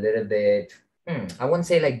do a little bit, I wouldn't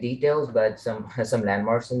say like details, but some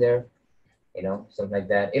landmarks in there, something like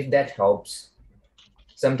that, if that helps.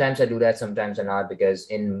 Sometimes I do that, sometimes I not, because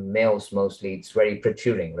in males mostly it's very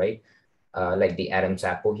protruding, right? Like the Adam's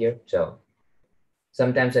apple here. So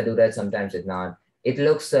sometimes I do that, sometimes it's not. It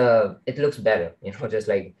looks better, just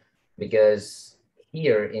like, because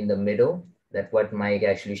here in the middle, that what Mike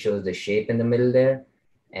actually shows the shape in the middle there,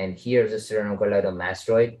 and here's a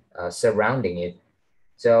sternocleidomastoid surrounding it.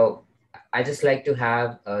 So I just like to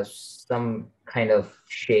have some kind of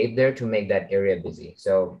shape there to make that area busy.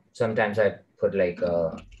 So sometimes I put like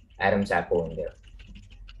Adam's apple in there.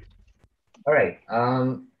 All right.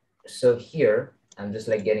 So here I'm just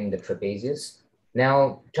like getting the trapezius.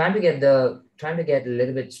 Now trying to get a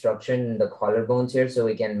little bit structure in the collarbones here, so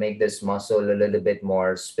we can make this muscle a little bit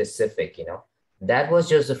more specific. That was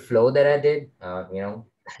just a flow that I did.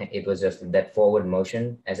 It was just that forward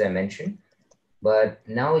motion, as I mentioned. But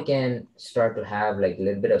now we can start to have like a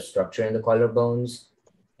little bit of structure in the collarbones,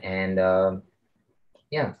 and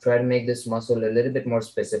yeah, try to make this muscle a little bit more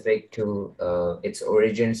specific to its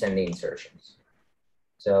origins and the insertions.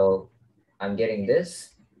 So I'm getting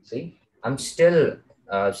this, see? I'm still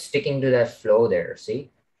sticking to that flow there,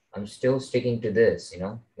 see? I'm still sticking to this,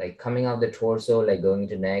 like coming out the torso, like going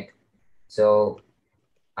to neck. So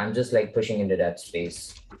I'm just like pushing into that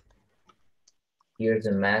space. Here's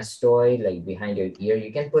a mastoid, like behind your ear.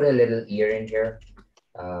 You can put a little ear in here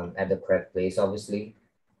at the correct place, obviously.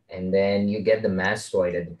 And then you get the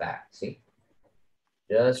mastoid at the back, see?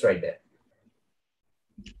 Just right there.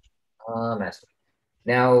 Mastoid.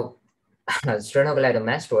 Now,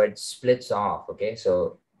 sternocleidomastoid splits off, okay?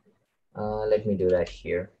 So let me do that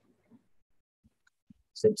here.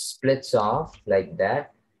 So it splits off like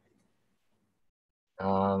that.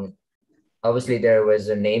 Obviously, there was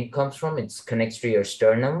a name comes from, it connects to your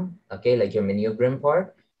sternum, okay, like your manubrium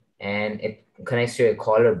part, and it connects to your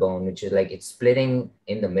collarbone, which is like it's splitting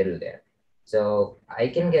in the middle there. So I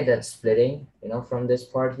can get that splitting, from this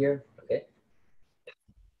part here, okay?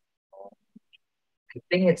 I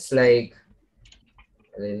think it's like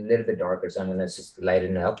a little bit darker, so I'm gonna just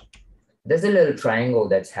lighten it up. There's a little triangle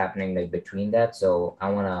that's happening like between that, so I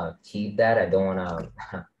wanna keep that. I don't wanna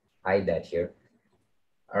hide that here.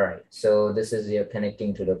 All right, so this is your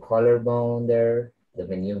connecting to the collarbone there, the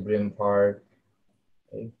manubrium part.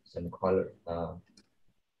 Okay, some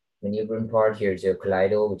manubrium part. Here's your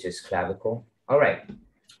colloidal, which is clavicle. All right,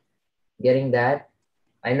 getting that.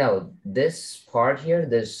 I know this part here,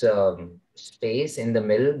 this space in the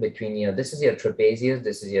middle between, this is your trapezius,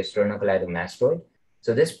 this is your sternocleidomastoid.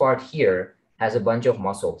 So this part here has a bunch of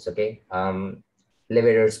muscles, okay?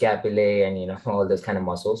 Levator scapulae and, all those kind of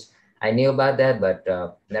muscles. I knew about that, but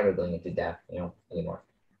never going into that, anymore.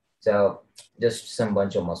 So just some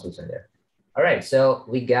bunch of muscles in there. All right, so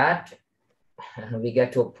we got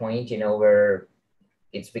to a point, where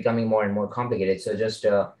it's becoming more and more complicated. So just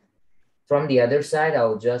from the other side,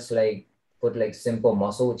 I'll just like put like simple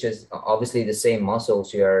muscle, which is obviously the same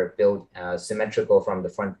muscles you are built symmetrical from the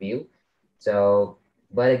front view. So,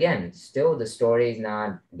 but again, still the story is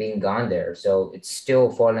not being gone there. So it's still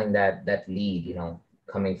following that lead,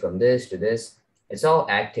 coming from this to this. It's all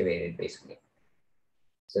activated basically.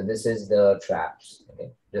 So this is the traps,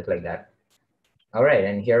 okay, just like that. All right,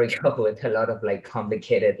 and here we go with a lot of like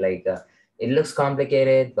complicated, like it looks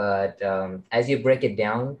complicated, but as you break it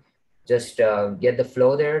down, just get the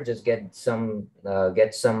flow there, just get some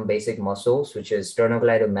basic muscles, which is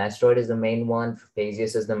sternocleidomastoid is the main one,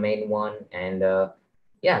 trapezius is the main one, and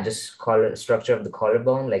yeah, just collar structure of the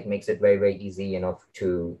collarbone, like makes it very, very easy, you know,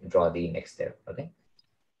 to draw the neck there, okay?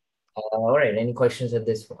 All right, any questions at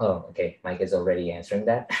this? Oh, okay, Mike is already answering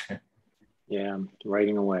that. Yeah, I'm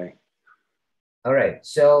writing away. All right,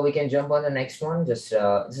 so we can jump on the next one. Just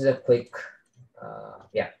this is a quick,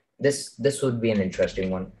 yeah, this would be an interesting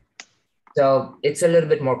one. So it's a little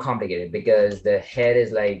bit more complicated because the head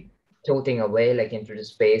is like tilting away like into the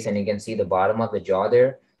space, and you can see the bottom of the jaw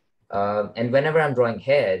there. And whenever I'm drawing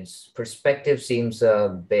heads, perspective seems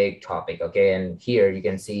a big topic, okay? And here you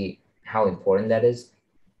can see how important that is.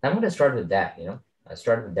 I'm going to start with that, you know, I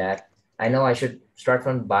start with that. I know I should start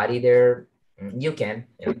from the body there. You can,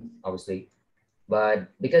 you know, obviously. But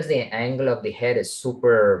because the angle of the head is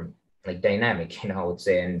super like dynamic, you know, I would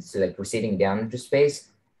say, and it's like receding down into space,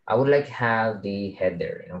 I would like have the head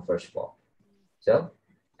there, you know, first of all. So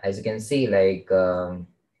as you can see, like,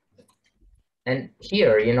 and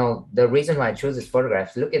here, you know, the reason why I chose this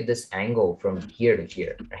photograph, look at this angle from here to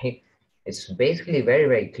here, right? It's basically very,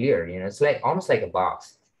 very clear, you know, it's like almost like a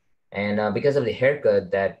box. And because of the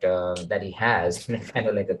haircut that he has, kind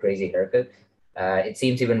of like a crazy haircut, it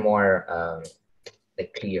seems even more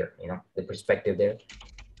like clear, you know, the perspective there.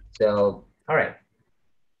 So, all right.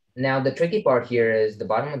 Now the tricky part here is the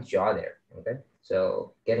bottom of the jaw there, okay?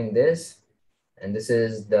 So getting this, and this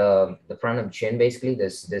is the front of chin, basically,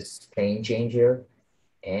 this plane change here,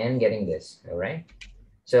 and getting this, all right?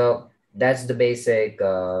 So that's the basic,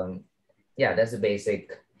 yeah, that's the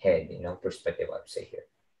basic head, you know, perspective, I would say here.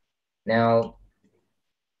 Now,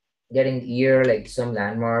 getting ear, like some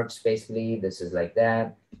landmarks, basically, this is like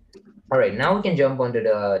that. All right, now we can jump onto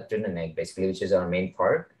the neck, basically, which is our main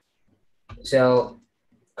part. So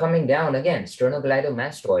coming down again,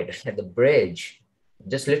 sternocleidomastoid at the bridge,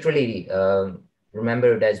 just literally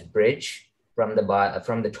remember it as bridge from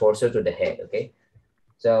the torso to the head, okay?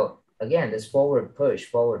 So again, this forward push,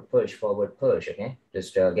 forward push, forward push, okay?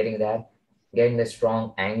 Just getting the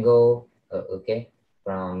strong angle, okay?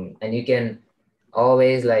 And you can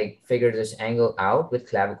always like figure this angle out with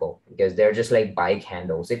clavicle because they're just like bike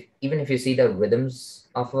handles. Even if you see the rhythms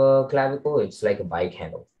of a clavicle, it's like a bike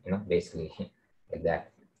handle, you know, basically like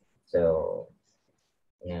that. So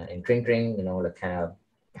yeah, and tring, you know, like kind of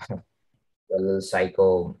a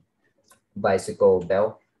little bicycle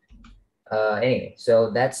bell. Anyway,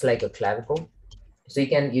 so that's like a clavicle. So you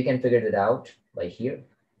can figure it out by here.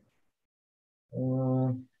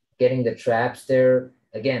 Getting the traps there.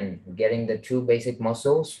 Again, getting the two basic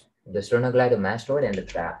muscles, the sternocleidomastoid and the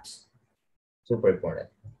traps. Super important.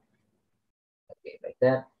 Okay, like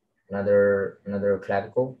that. Another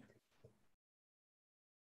clavicle.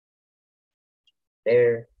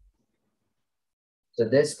 There. So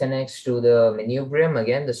this connects to the manubrium,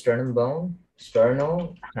 again, the sternum bone,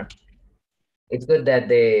 sternal. It's good that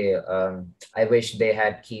they, I wish they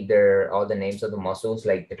had keep all the names of the muscles,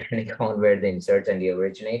 like depending on where the inserts and the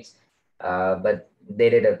originates. But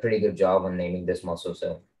they did a pretty good job on naming this muscle.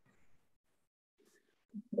 So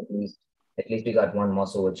at least we got one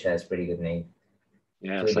muscle which has pretty good name.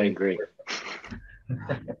 Yes, I agree.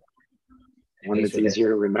 One that's easier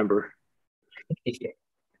to remember. Yeah.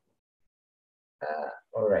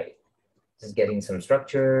 All right. Just getting some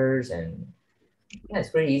structures, and yeah, it's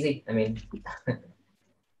pretty easy. I mean,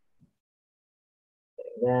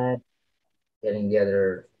 that, getting the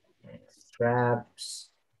other straps.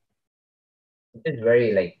 It's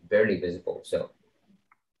very like barely visible. So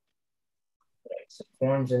right, some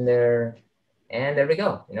forms in there, and there we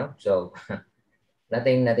go. You know, so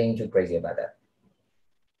nothing too crazy about that.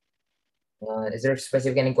 Is there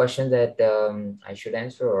specific any question that I should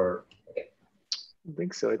answer, or okay? I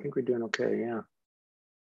think so. I think we're doing okay. Yeah.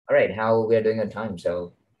 All right, how we are doing on time?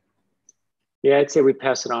 So yeah, I'd say we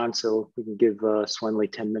pass it on so we can give Swenley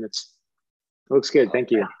 10 minutes. Looks good.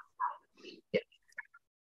 Thank you. Yeah.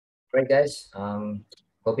 All right, guys.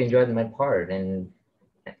 Hope you enjoyed my part, and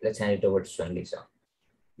let's hand it over to Swenley. So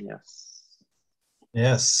yes.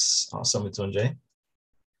 Yes, awesome, Mitunjay.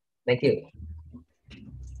 Thank you.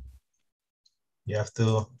 You have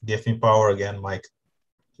to give me power again, Mike.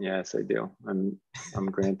 Yes, I do. I'm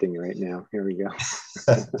granting right now. Here we go.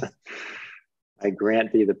 I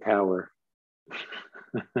grant thee the power.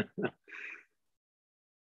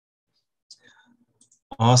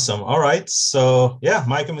 Awesome. All right. So yeah,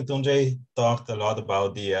 Mike and Mitunjay talked a lot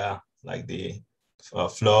about the like the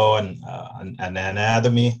flow and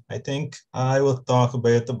anatomy, I think I will talk a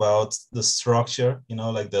bit about the structure,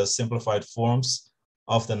 like the simplified forms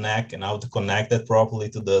of the neck and how to connect it properly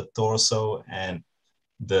to the torso and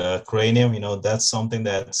the cranium. That's something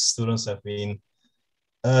that students have been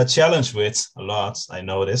challenged with a lot, I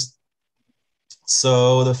noticed.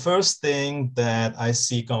 So the first thing that I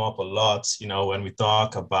see come up a lot, when we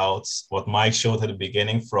talk about what Mike showed at the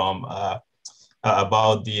beginning from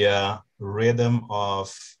about the rhythm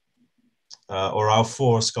of or how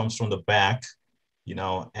force comes from the back,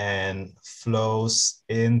 and flows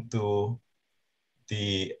into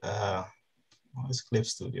the why is Clip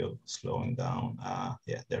Studio slowing down?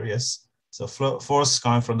 Yeah, there he is. So force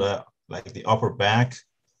coming from the upper back,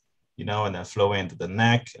 and then flowing into the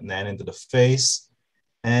neck and then into the face.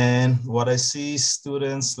 And what I see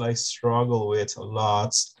students struggle with a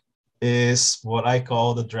lot is what I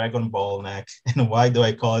call the Dragon Ball neck. And why do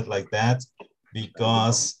I call it like that?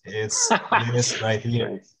 Because it's this right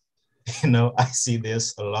here. Nice. I see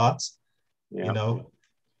this a lot, Yeah.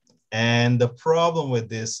 And the problem with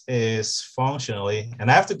this is functionally, and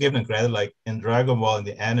I have to give them credit, like in Dragon Ball in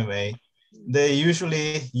the anime, they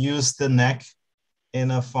usually use the neck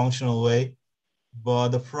in a functional way. But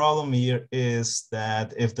the problem here is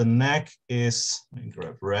that if the neck is, let me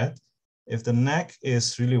grab red, if the neck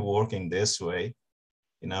is really working this way,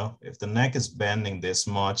 if the neck is bending this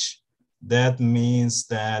much, that means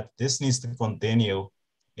that this needs to continue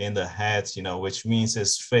in the head, which means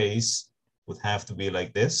his face would have to be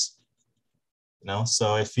like this.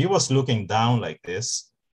 So if he was looking down like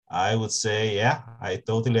this, I would say, yeah, I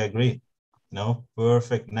totally agree.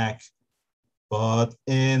 Perfect neck. But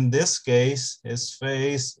in this case, his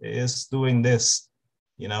face is doing this,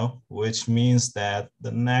 which means that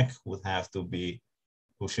the neck would have to be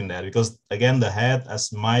pushing that. Because again, the head,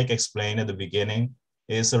 as Mike explained at the beginning,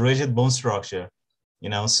 is a rigid bone structure,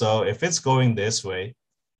 so if it's going this way,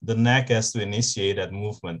 the neck has to initiate that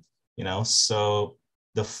movement, so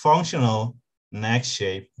the functional neck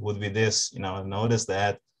shape would be this. Notice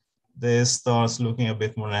that this starts looking a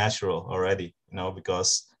bit more natural already,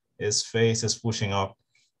 because his face is pushing up,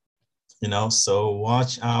 so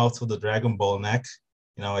watch out for the Dragon Ball neck.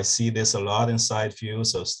 I see this a lot in side view,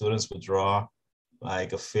 so students would draw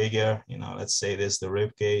like a figure, let's say this, the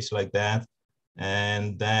rib cage like that,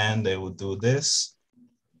 and then they would do this.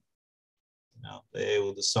 They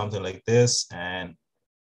would do something like this, and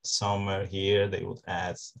somewhere here they would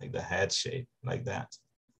add like the head shape like that,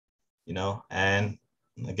 and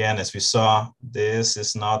again, as we saw, this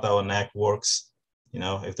is not how a neck works.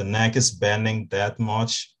 If the neck is bending that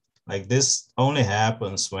much, like this only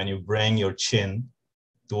happens when you bring your chin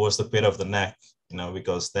towards the pit of the neck,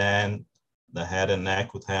 because then the head and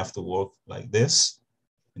neck would have to work like this,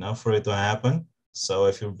 for it to happen. So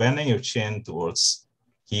if you're bending your chin towards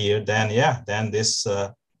here, then yeah, then this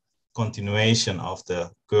continuation of the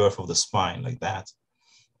curve of the spine like that,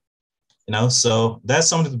 so that's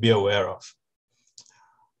something to be aware of.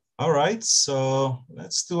 All right, so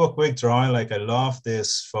let's do a quick drawing. I love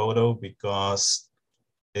this photo because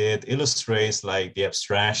it illustrates the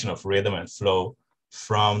abstraction of rhythm and flow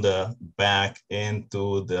from the back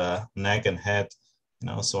into the neck and head.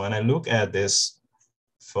 So when I look at this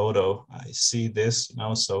photo, I see this,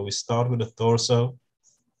 so we start with the torso.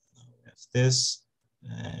 We have this,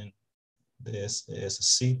 and this is a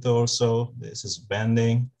C torso. This is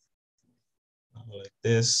bending like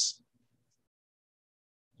this.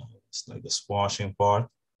 It's like the squashing part.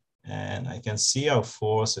 And I can see how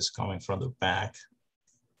force is coming from the back.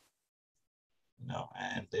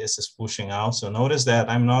 And this is pushing out. So notice that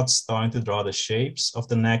I'm not starting to draw the shapes of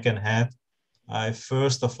the neck and head. I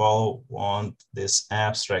first of all want this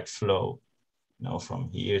abstract flow, from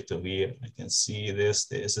here to here. I can see this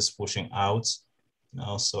is pushing out,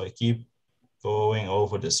 so I keep going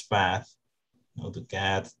over this path, to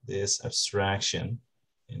get this abstraction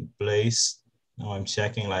in place. Now I'm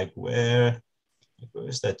checking where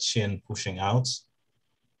is that chin pushing out?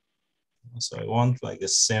 So I want a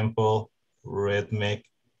simple rhythmic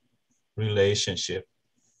relationship.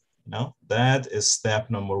 That is step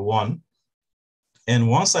number one. And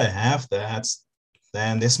once I have that,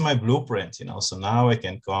 then this is my blueprint, so now I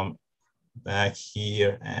can come back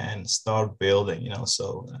here and start building,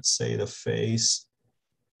 so let's say the face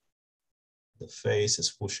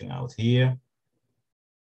is pushing out here.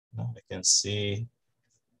 Now I can see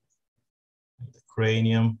the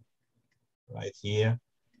cranium right here.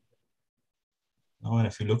 Now, and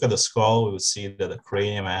if you look at the skull, we would see that the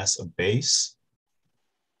cranium has a base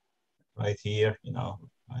right here,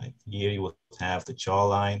 right here you would have the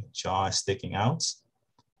jawline, the jaw is sticking out.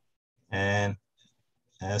 And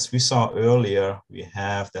as we saw earlier, we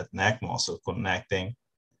have that neck muscle connecting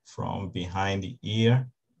from behind the ear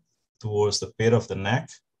towards the pit of the neck.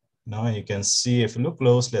 Now you can see, if you look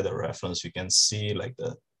closely at the reference, you can see like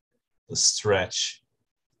the stretch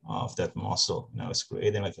of that muscle. Now it's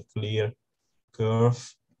creating like a clear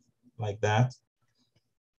curve like that.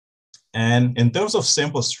 And in terms of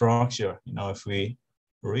simple structure, if we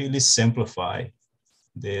really simplify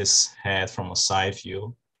this head from a side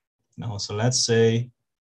view, so let's say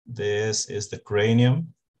this is the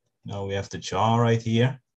cranium. Now we have the jaw right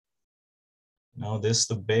here. Now this is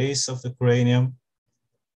the base of the cranium.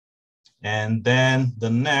 And then the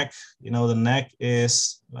neck, the neck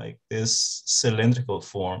is like this cylindrical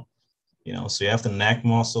form. So you have the neck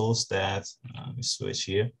muscles that, let me switch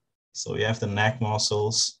here. So you have the neck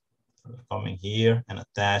muscles coming here and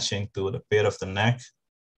attaching to the pit of the neck.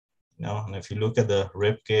 And if you look at the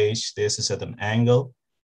rib cage, this is at an angle.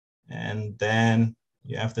 And then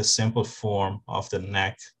you have the simple form of the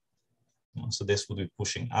neck. So this would be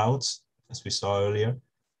pushing out, as we saw earlier.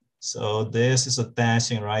 So this is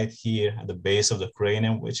attaching right here at the base of the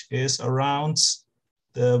cranium, which is around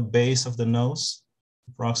the base of the nose,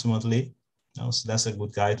 approximately. So that's a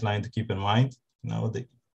good guideline to keep in mind.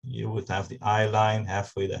 You would have the eye line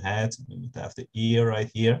halfway the head, you would have the ear right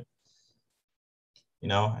here.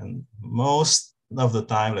 And most of the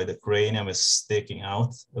time, like the cranium is sticking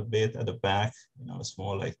out a bit at the back. It's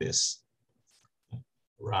more like this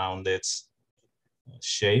rounded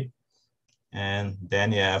shape. And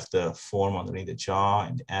then you have the form underneath the jaw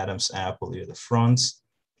and the Adam's apple here at the front.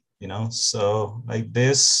 So like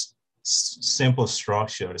this simple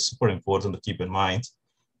structure is super important to keep in mind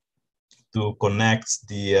to connect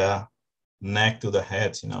the neck to the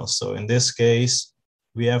head. So in this case,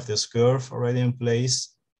 we have this curve already in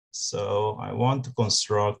place. So I want to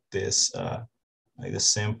construct this like the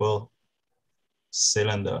simple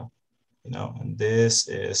cylinder, and this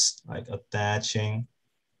is like attaching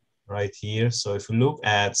right here. So if you look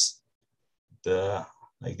at the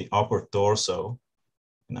upper torso,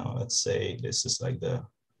 let's say this is like the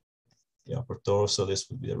upper torso, this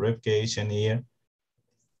would be the rib cage in here.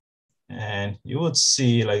 And you would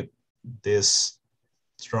see like this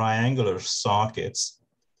triangular sockets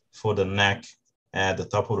for the neck at the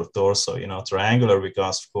top of the torso, triangular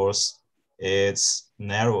because of course it's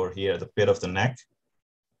narrower here at the pit of the neck,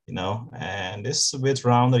 and this is a bit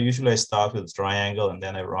rounder. Usually I start with a triangle and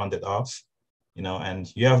then I round it off,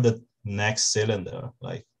 and you have the neck cylinder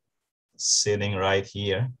like sitting right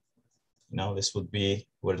here. This would be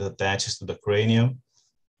where it attaches to the cranium.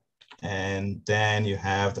 And then you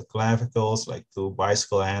have the clavicles, like two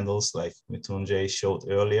bicycle handles, like Mitunjay showed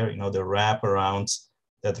earlier, the wrap around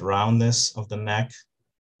that roundness of the neck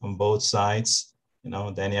on both sides.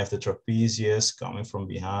 Then you have the trapezius coming from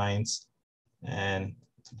behind and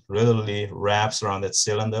literally wraps around that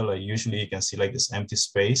cylinder. Like usually you can see like this empty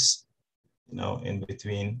space, in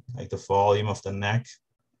between like the volume of the neck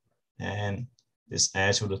and this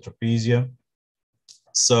edge of the trapezium.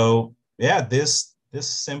 So yeah, this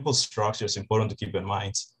simple structure is important to keep in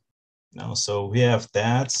mind. So we have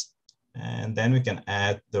that, and then we can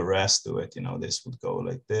add the rest to it. This would go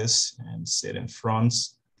like this and sit in front.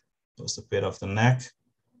 That's the pit of the neck.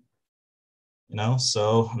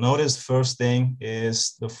 So notice the first thing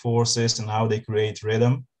is the forces and how they create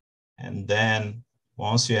rhythm. And then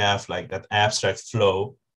once you have like that abstract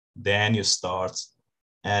flow, then you start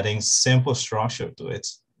adding simple structure to it.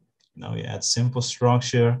 You add simple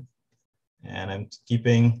structure, and I'm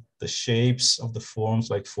keeping the shapes of the forms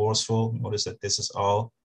like forceful. Notice that this is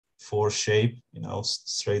all force shape,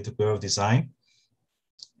 straight to curve design.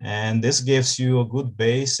 And this gives you a good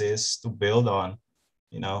basis to build on.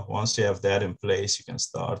 Once you have that in place, you can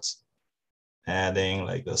start adding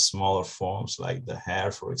like the smaller forms like the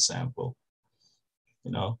hair, for example.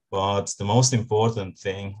 But the most important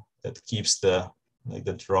thing that keeps the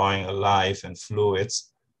drawing alive and fluid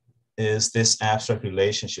is this abstract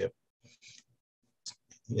relationship.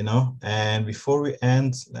 And before we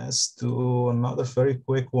end, let's do another very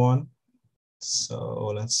quick one.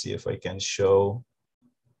 So let's see if I can show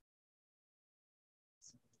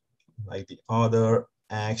like the other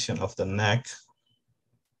action of the neck.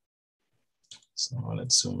 So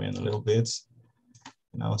let's zoom in a little bit.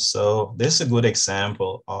 So this is a good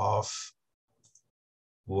example of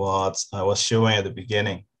what I was showing at the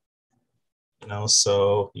beginning.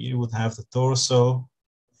 So you would have the torso.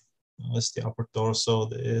 That's the upper torso.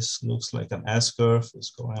 This looks like an S curve. It's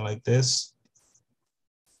going like this.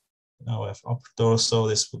 Now we have upper torso.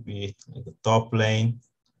 This would be like the top plane.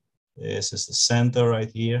 This is the center right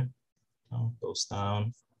here. Goes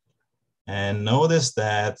down. And notice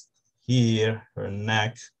that here, her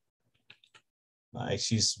neck, like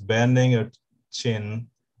she's bending her chin,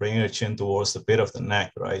 bringing her chin towards the pit of the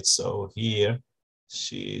neck, right? So here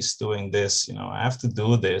she's doing this, you know, I have to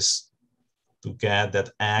do this to get that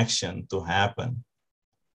action to happen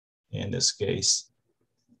in this case.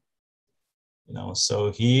 You know,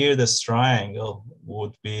 so here this triangle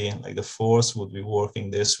would be like the force would be working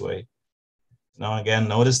this way. Now again,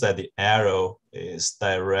 notice that the arrow is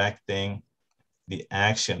directing the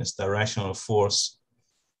action, it's directional force.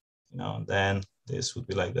 You know, and then this would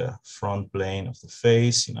be like the front plane of the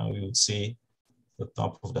face. You know, you would see the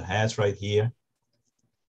top of the head right here.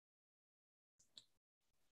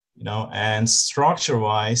 You know, and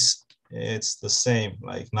structure-wise, it's the same.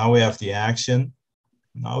 Like now we have the action.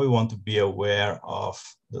 Now we want to be aware of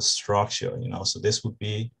the structure, you know, so this would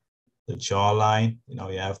be the jawline. You know,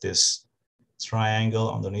 you have this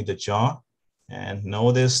triangle underneath the jaw, and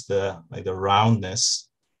notice the roundness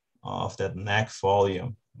of that neck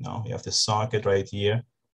volume. You know, you have the socket right here,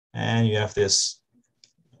 and you have this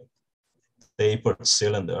tapered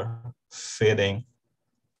cylinder fitting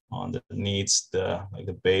underneath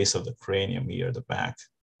the base of the cranium here at the back.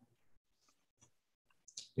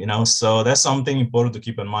 You know, so that's something important to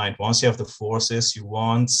keep in mind. Once you have the forces, you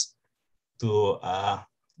want to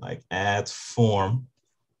like add form.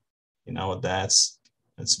 You know, that's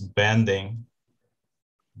bending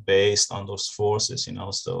based on those forces. You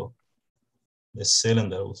know, so the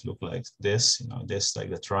cylinder would look like this. You know, this like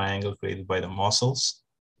the triangle created by the muscles,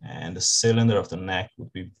 and the cylinder of the neck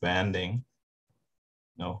would be bending,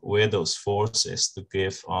 you know, with those forces to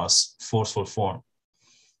give us forceful form.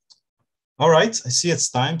 All right, I see it's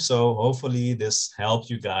time. So hopefully this helped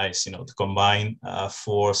you guys, you know, to combine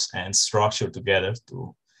force and structure together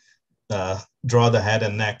to draw the head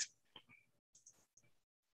and neck.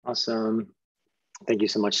 Awesome. Thank you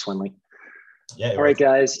so much, Swinley. Yeah. All right,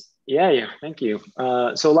 guys. Yeah. Thank you.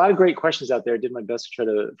 So a lot of great questions out there. I did my best to try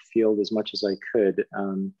to field as much as I could.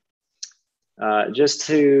 Just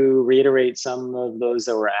to reiterate some of those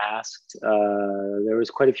that were asked, there was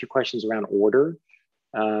quite a few questions around order.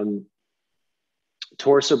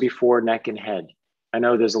 Torso before neck and head. I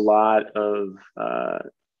know there's a lot of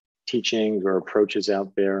teachings or approaches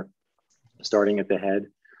out there starting at the head.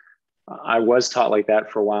 I was taught like that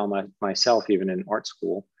for a while myself, even in art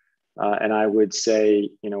school. And I would say,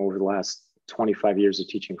 you know, over the last 25 years of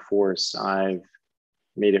teaching force, I've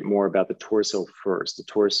made it more about the torso first. The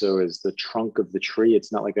torso is the trunk of the tree.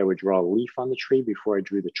 It's not like I would draw a leaf on the tree before I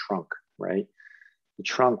drew the trunk, right? The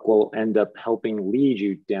trunk will end up helping lead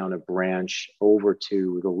you down a branch over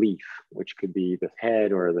to the leaf, which could be the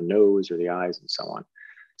head or the nose or the eyes and so on.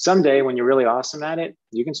 Someday when you're really awesome at it,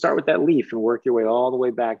 you can start with that leaf and work your way all the way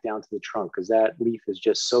back down to the trunk, because that leaf is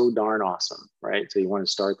just so darn awesome, right? So you want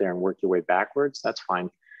to start there and work your way backwards, that's fine.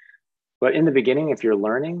 But in the beginning, if you're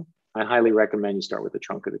learning, I highly recommend you start with the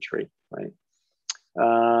trunk of the tree, right?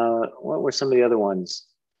 What were some of the other ones?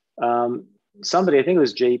 Somebody, I think it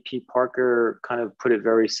was JP Parker, kind of put it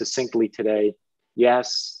very succinctly today.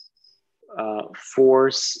 Yes,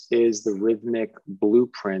 force is the rhythmic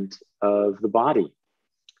blueprint of the body.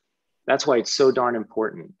 That's why it's so darn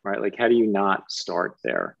important, right? Like, how do you not start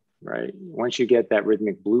there, right? Once you get that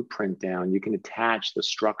rhythmic blueprint down, you can attach the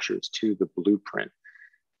structures to the blueprint.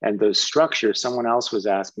 And those structures, someone else was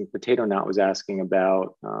asking, Potato Knot was asking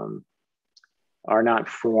about, are not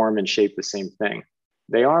form and shape the same thing?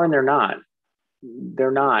 They are and they're not. They're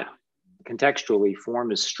not. Contextually,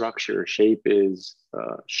 form is structure, shape is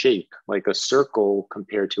shape, like a circle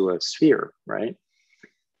compared to a sphere, right?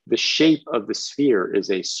 The shape of the sphere is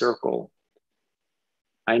a circle.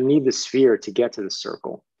 I need the sphere to get to the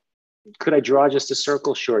circle. Could I draw just a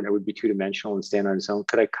circle? Sure, and it would be two-dimensional and stand on its own.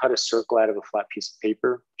 Could I cut a circle out of a flat piece of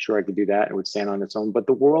paper? Sure, I could do that. It would stand on its own. But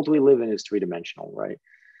the world we live in is three-dimensional, right?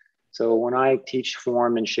 So when I teach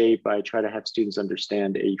form and shape, I try to have students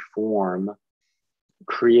understand a form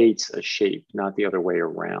creates a shape, not the other way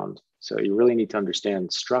around. So you really need to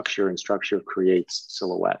understand structure, and structure creates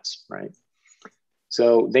silhouettes, right?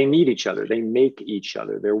 So they need each other. They make each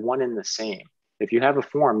other. They're one and the same. If you have a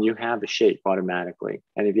form, you have a shape automatically.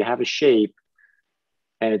 And if you have a shape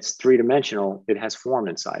and it's three-dimensional, it has form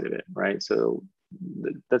inside of it, right? So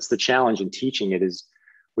that's the challenge in teaching it, is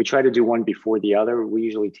we try to do one before the other. We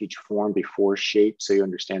usually teach form before shape, so you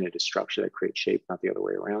understand it is structure that creates shape, not the other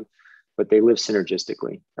way around. But they live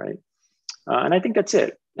synergistically, right? And I think that's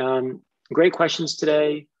it. Great questions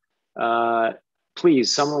today.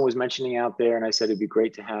 Please, someone was mentioning out there, and I said it'd be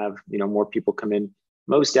great to have, you know, more people come in.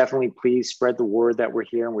 Most definitely, please spread the word that we're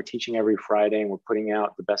here and we're teaching every Friday and we're putting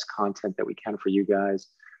out the best content that we can for you guys.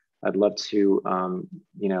 I'd love to,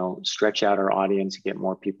 you know, stretch out our audience and get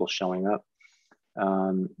more people showing up.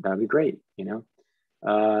 That'd be great, you know.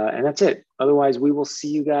 And that's it. Otherwise, we will see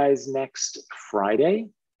you guys next Friday.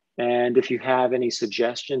 And if you have any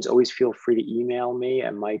suggestions, always feel free to email me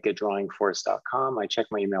at mike@drawingforce.com. I check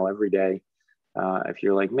my email every day. If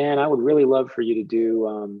you're like, man, I would really love for you to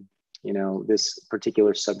do, you know, this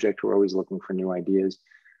particular subject, we're always looking for new ideas.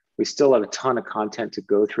 We still have a ton of content to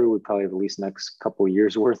go through. We probably have at least next couple of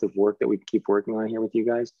years worth of work that we keep working on here with you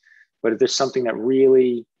guys. But if there's something that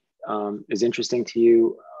really is interesting to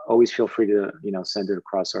you, always feel free to, you know, send it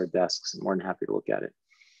across our desks. I'm more than happy to look at it.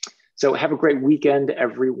 So have a great weekend,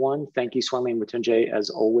 everyone. Thank you, Swanley and Mrityunjay, as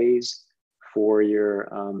always, for your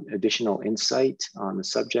additional insight on the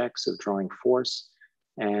subjects of drawing force.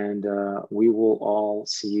 And we will all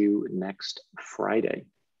see you next Friday.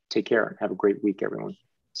 Take care. Have a great week, everyone.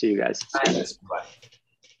 See you guys. Bye. Bye.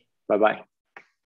 Bye-bye.